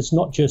about them is it's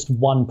not just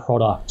one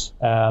product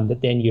that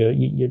then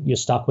you're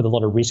stuck with a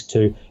lot of risk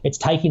to. It's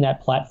taking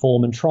that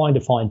platform and trying to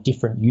find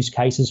different use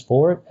cases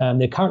for it.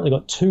 They've currently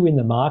got two in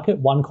the market,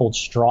 one called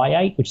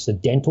Striate, which is a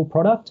dental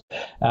product,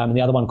 and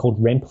the other one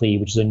called Rempli,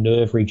 which is a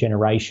nerve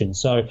regeneration.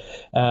 So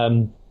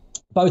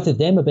both of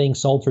them are being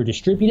sold through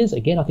distributors.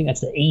 Again, I think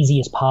that's the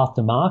easiest path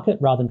to market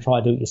rather than try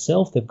to do it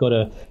yourself. They've got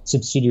a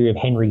subsidiary of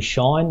Henry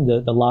Schein,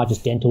 the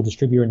largest dental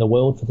distributor in the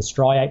world for the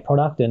Striate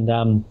product,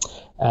 and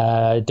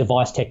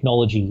Device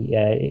Technology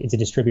is a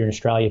distributor in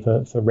Australia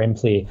for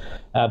Rempli.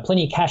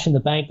 Plenty of cash in the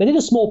bank. They did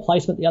a small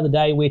placement the other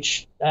day,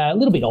 which a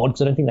little bit odd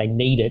because I don't think they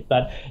need it.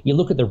 But you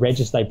look at the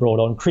registers they brought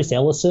on, Chris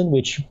Ellison,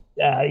 which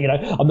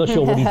I'm not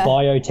sure what his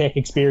biotech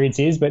experience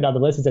is, but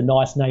nonetheless, it's a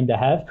nice name to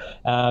have.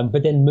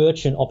 But then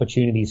Merchant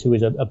Opportunities, who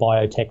is a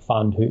biotech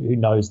fund who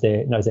knows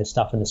their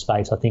stuff in the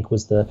space, I think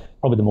was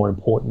probably the more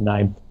important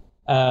name.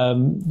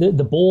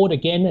 The board,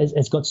 again,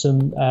 has got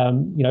some,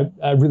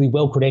 really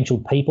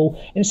well-credentialed people.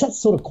 And it's that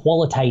sort of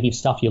qualitative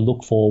stuff you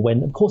look for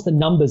when, of course, the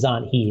numbers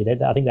aren't here.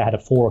 I think they had a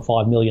 4 or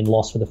 5 million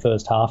loss for the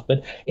first half,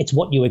 but it's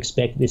what you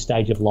expect at this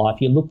stage of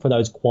life. You look for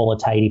those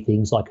qualitative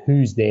things like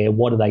who's there,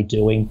 what are they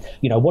doing,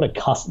 what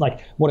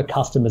are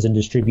customers and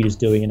distributors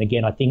doing? And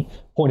again, I think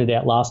pointed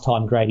out last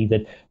time, Grady,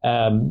 that,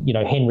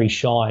 Henry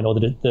Schein or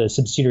the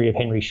subsidiary of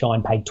Henry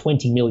Schein paid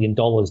 $20 million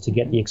to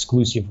get the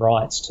exclusive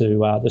rights to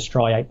the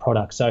Striate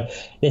product. So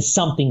there's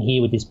something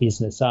here with this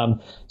business.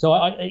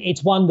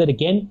 It's one that,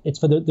 again, it's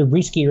for the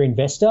riskier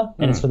investor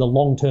and it's for the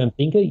long-term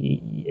thinker.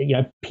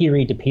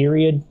 Period to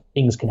period,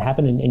 things can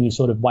happen and you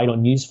sort of wait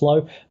on news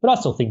flow. But I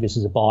still think this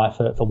is a buy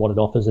for what it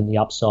offers and the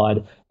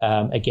upside,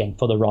 again,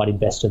 for the right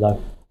investor,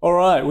 though. All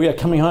right, we are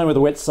coming home with a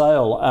wet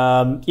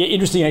sail.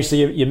 Interesting,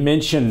 actually, you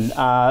mentioned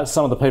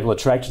some of the people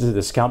attracted to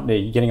this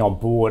company getting on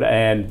board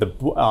and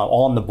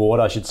on the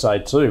board, I should say,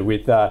 too,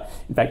 with,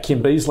 in fact,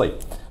 Kim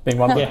Beazley being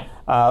one of the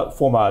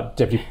former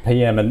Deputy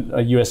PM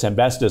and US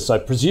Ambassador. So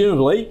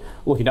presumably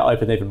looking to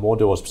open even more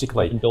doors,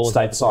 particularly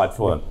stateside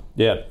for them.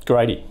 Yeah,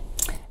 Grady.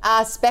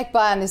 Spec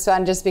buy on this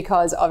one just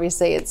because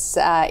obviously it's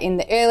in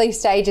the early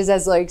stages,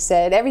 as Luke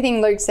said.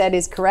 Everything Luke said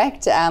is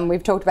correct.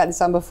 We've talked about this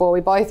one before. We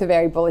both are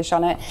very bullish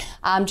on it.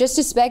 Just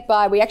a spec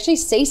buy, we actually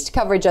ceased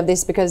coverage of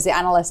this because the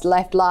analyst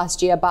left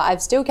last year, but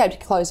I've still kept a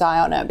close eye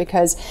on it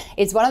because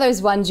it's one of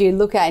those ones you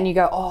look at and you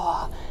go,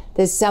 oh,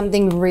 there's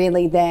something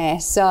really there.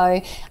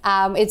 So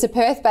it's a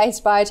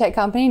Perth-based biotech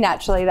company.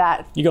 Naturally,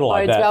 that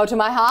bodes well to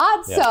my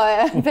heart. Yeah. So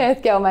I'm a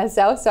Perth girl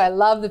myself, so I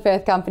love the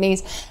Perth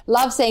companies.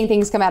 Love seeing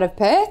things come out of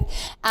Perth.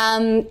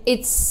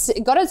 It's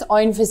got its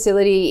own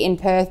facility in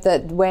Perth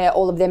where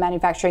all of their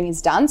manufacturing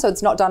is done. So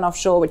it's not done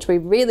offshore, which we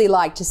really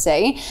like to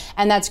see.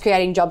 And that's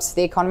creating jobs for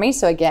the economy.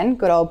 So again,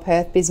 good old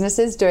Perth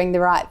businesses doing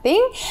the right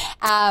thing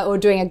or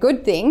doing a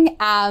good thing.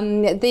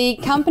 The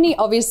company,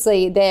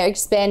 obviously, they're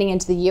expanding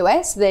into the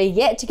US. They're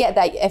yet to get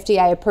that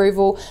FDA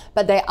approval,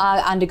 but they are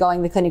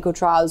undergoing the clinical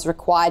trials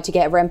required to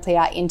get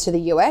Remplia into the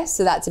US.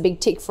 So that's a big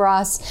tick for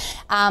us.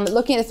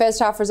 Looking at the first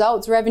half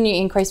results, revenue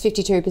increased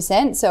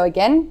 52%. So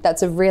again,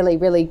 that's a really,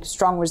 really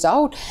strong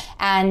result.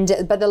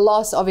 But the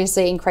loss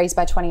obviously increased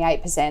by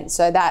 28%.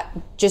 So that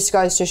just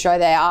goes to show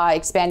they are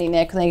expanding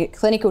their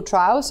clinical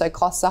trials. So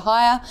costs are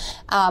higher,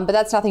 but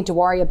that's nothing to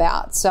worry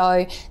about.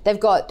 So they've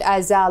got,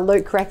 as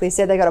Luke correctly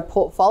said, they've got a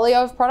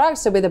portfolio of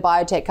products. So with a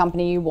biotech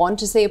company, you want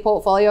to see a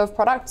portfolio of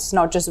products,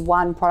 not just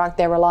one product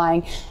they're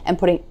relying and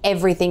putting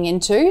everything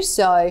into.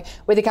 So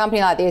with a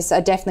company like this, I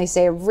definitely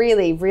see a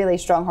really, really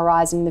strong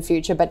horizon in the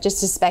future, but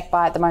just a spec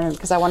buy at the moment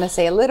because I want to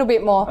see a little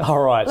bit more,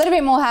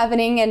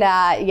 happening. And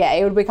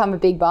it would become a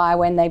big buy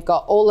when they've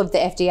got all of the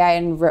FDA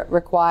and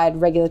required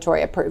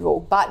regulatory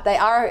approval. But they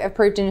are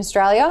approved in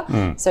Australia,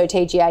 so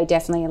TGA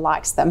definitely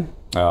likes them.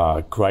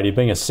 Grady,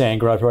 being a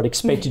sand groper, I'd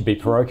expect you to be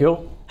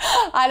parochial.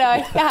 I know,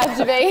 it has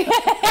to be.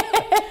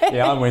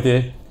 Yeah, I'm with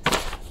you.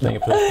 Being a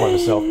Perth boy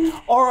myself.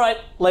 All right,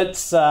 let's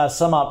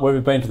sum up where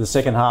we've been for the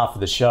second half of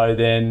the show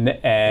then.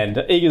 And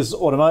Eagers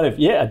Automotive,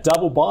 a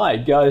double buy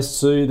goes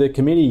to the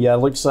committee.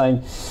 Luke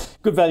saying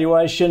good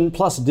valuation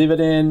plus a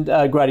dividend.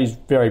 Grady's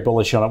very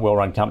bullish on it.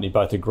 Well-run company,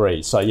 both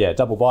agree. So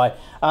double buy.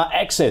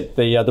 Accent,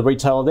 the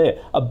retailer there,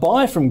 a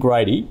buy from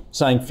Grady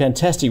saying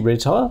fantastic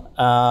retailer,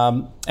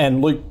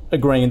 and Luke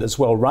agreeing that it's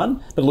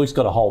well-run, but Luke's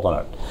got a hold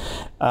on it.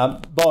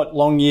 But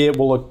long year,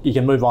 well, look, you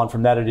can move on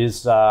from that. It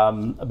is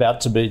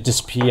about to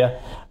disappear.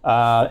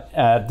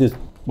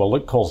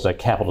 Luke calls it a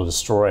capital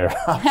destroyer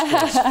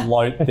after its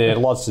float there,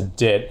 lots of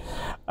debt.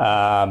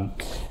 Given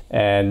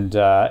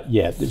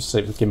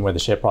where the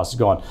share price has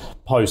gone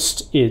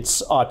post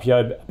its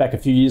IPO back a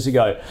few years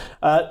ago.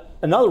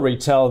 Another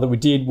retailer that we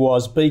did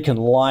was Beacon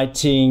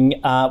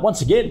Lighting.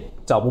 Once again,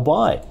 double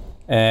buy.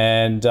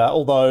 And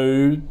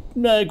although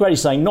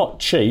Grady's saying not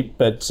cheap,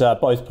 but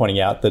both pointing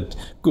out that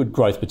good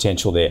growth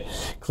potential there,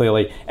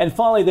 clearly. And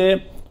finally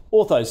there,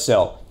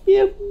 Orthocell.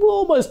 Yeah,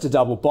 almost a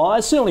double buy.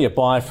 Certainly a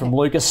buy from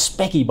Luke, a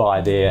specky buy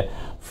there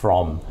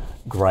from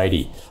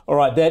Grady. All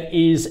right, that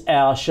is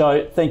our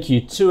show. Thank you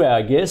to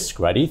our guests.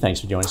 Grady, thanks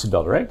for joining us in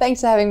Bell Direct.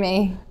 Thanks for having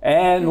me.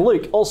 And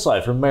Luke,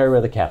 also from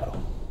Merewether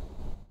Capital.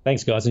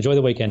 Thanks, guys. Enjoy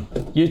the weekend.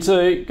 You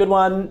too. Good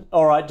one.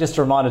 All right, just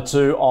a reminder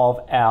too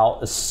of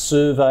our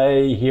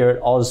survey here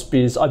at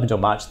AusBiz, open until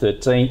March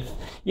 13th.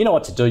 You know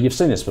what to do. You've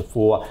seen this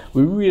before.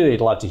 We really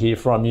love to hear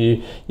from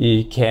you.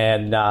 You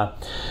can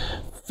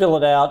fill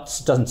it out.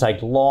 It doesn't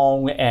take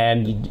long,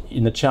 and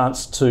in the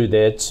chance too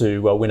there to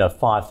win a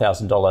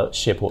 $5,000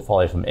 share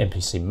portfolio from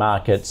MPC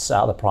Markets,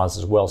 other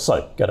prizes as well.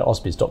 So go to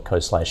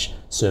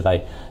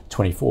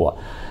ausbiz.co/survey24.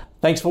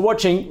 Thanks for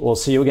watching. We'll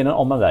see you again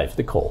on Monday for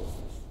The Call.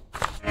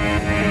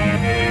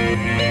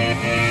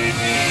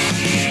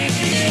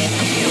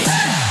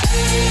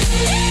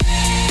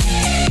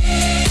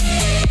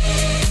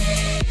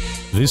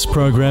 This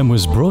program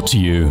was brought to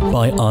you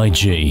by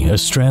IG,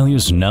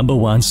 Australia's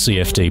 #1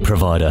 CFD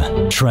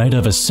provider. Trade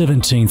over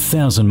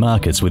 17,000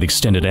 markets with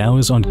extended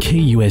hours on key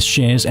US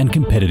shares and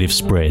competitive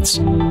spreads.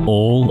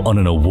 All on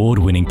an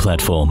award-winning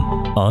platform.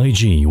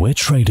 IG, where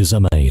traders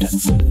are made.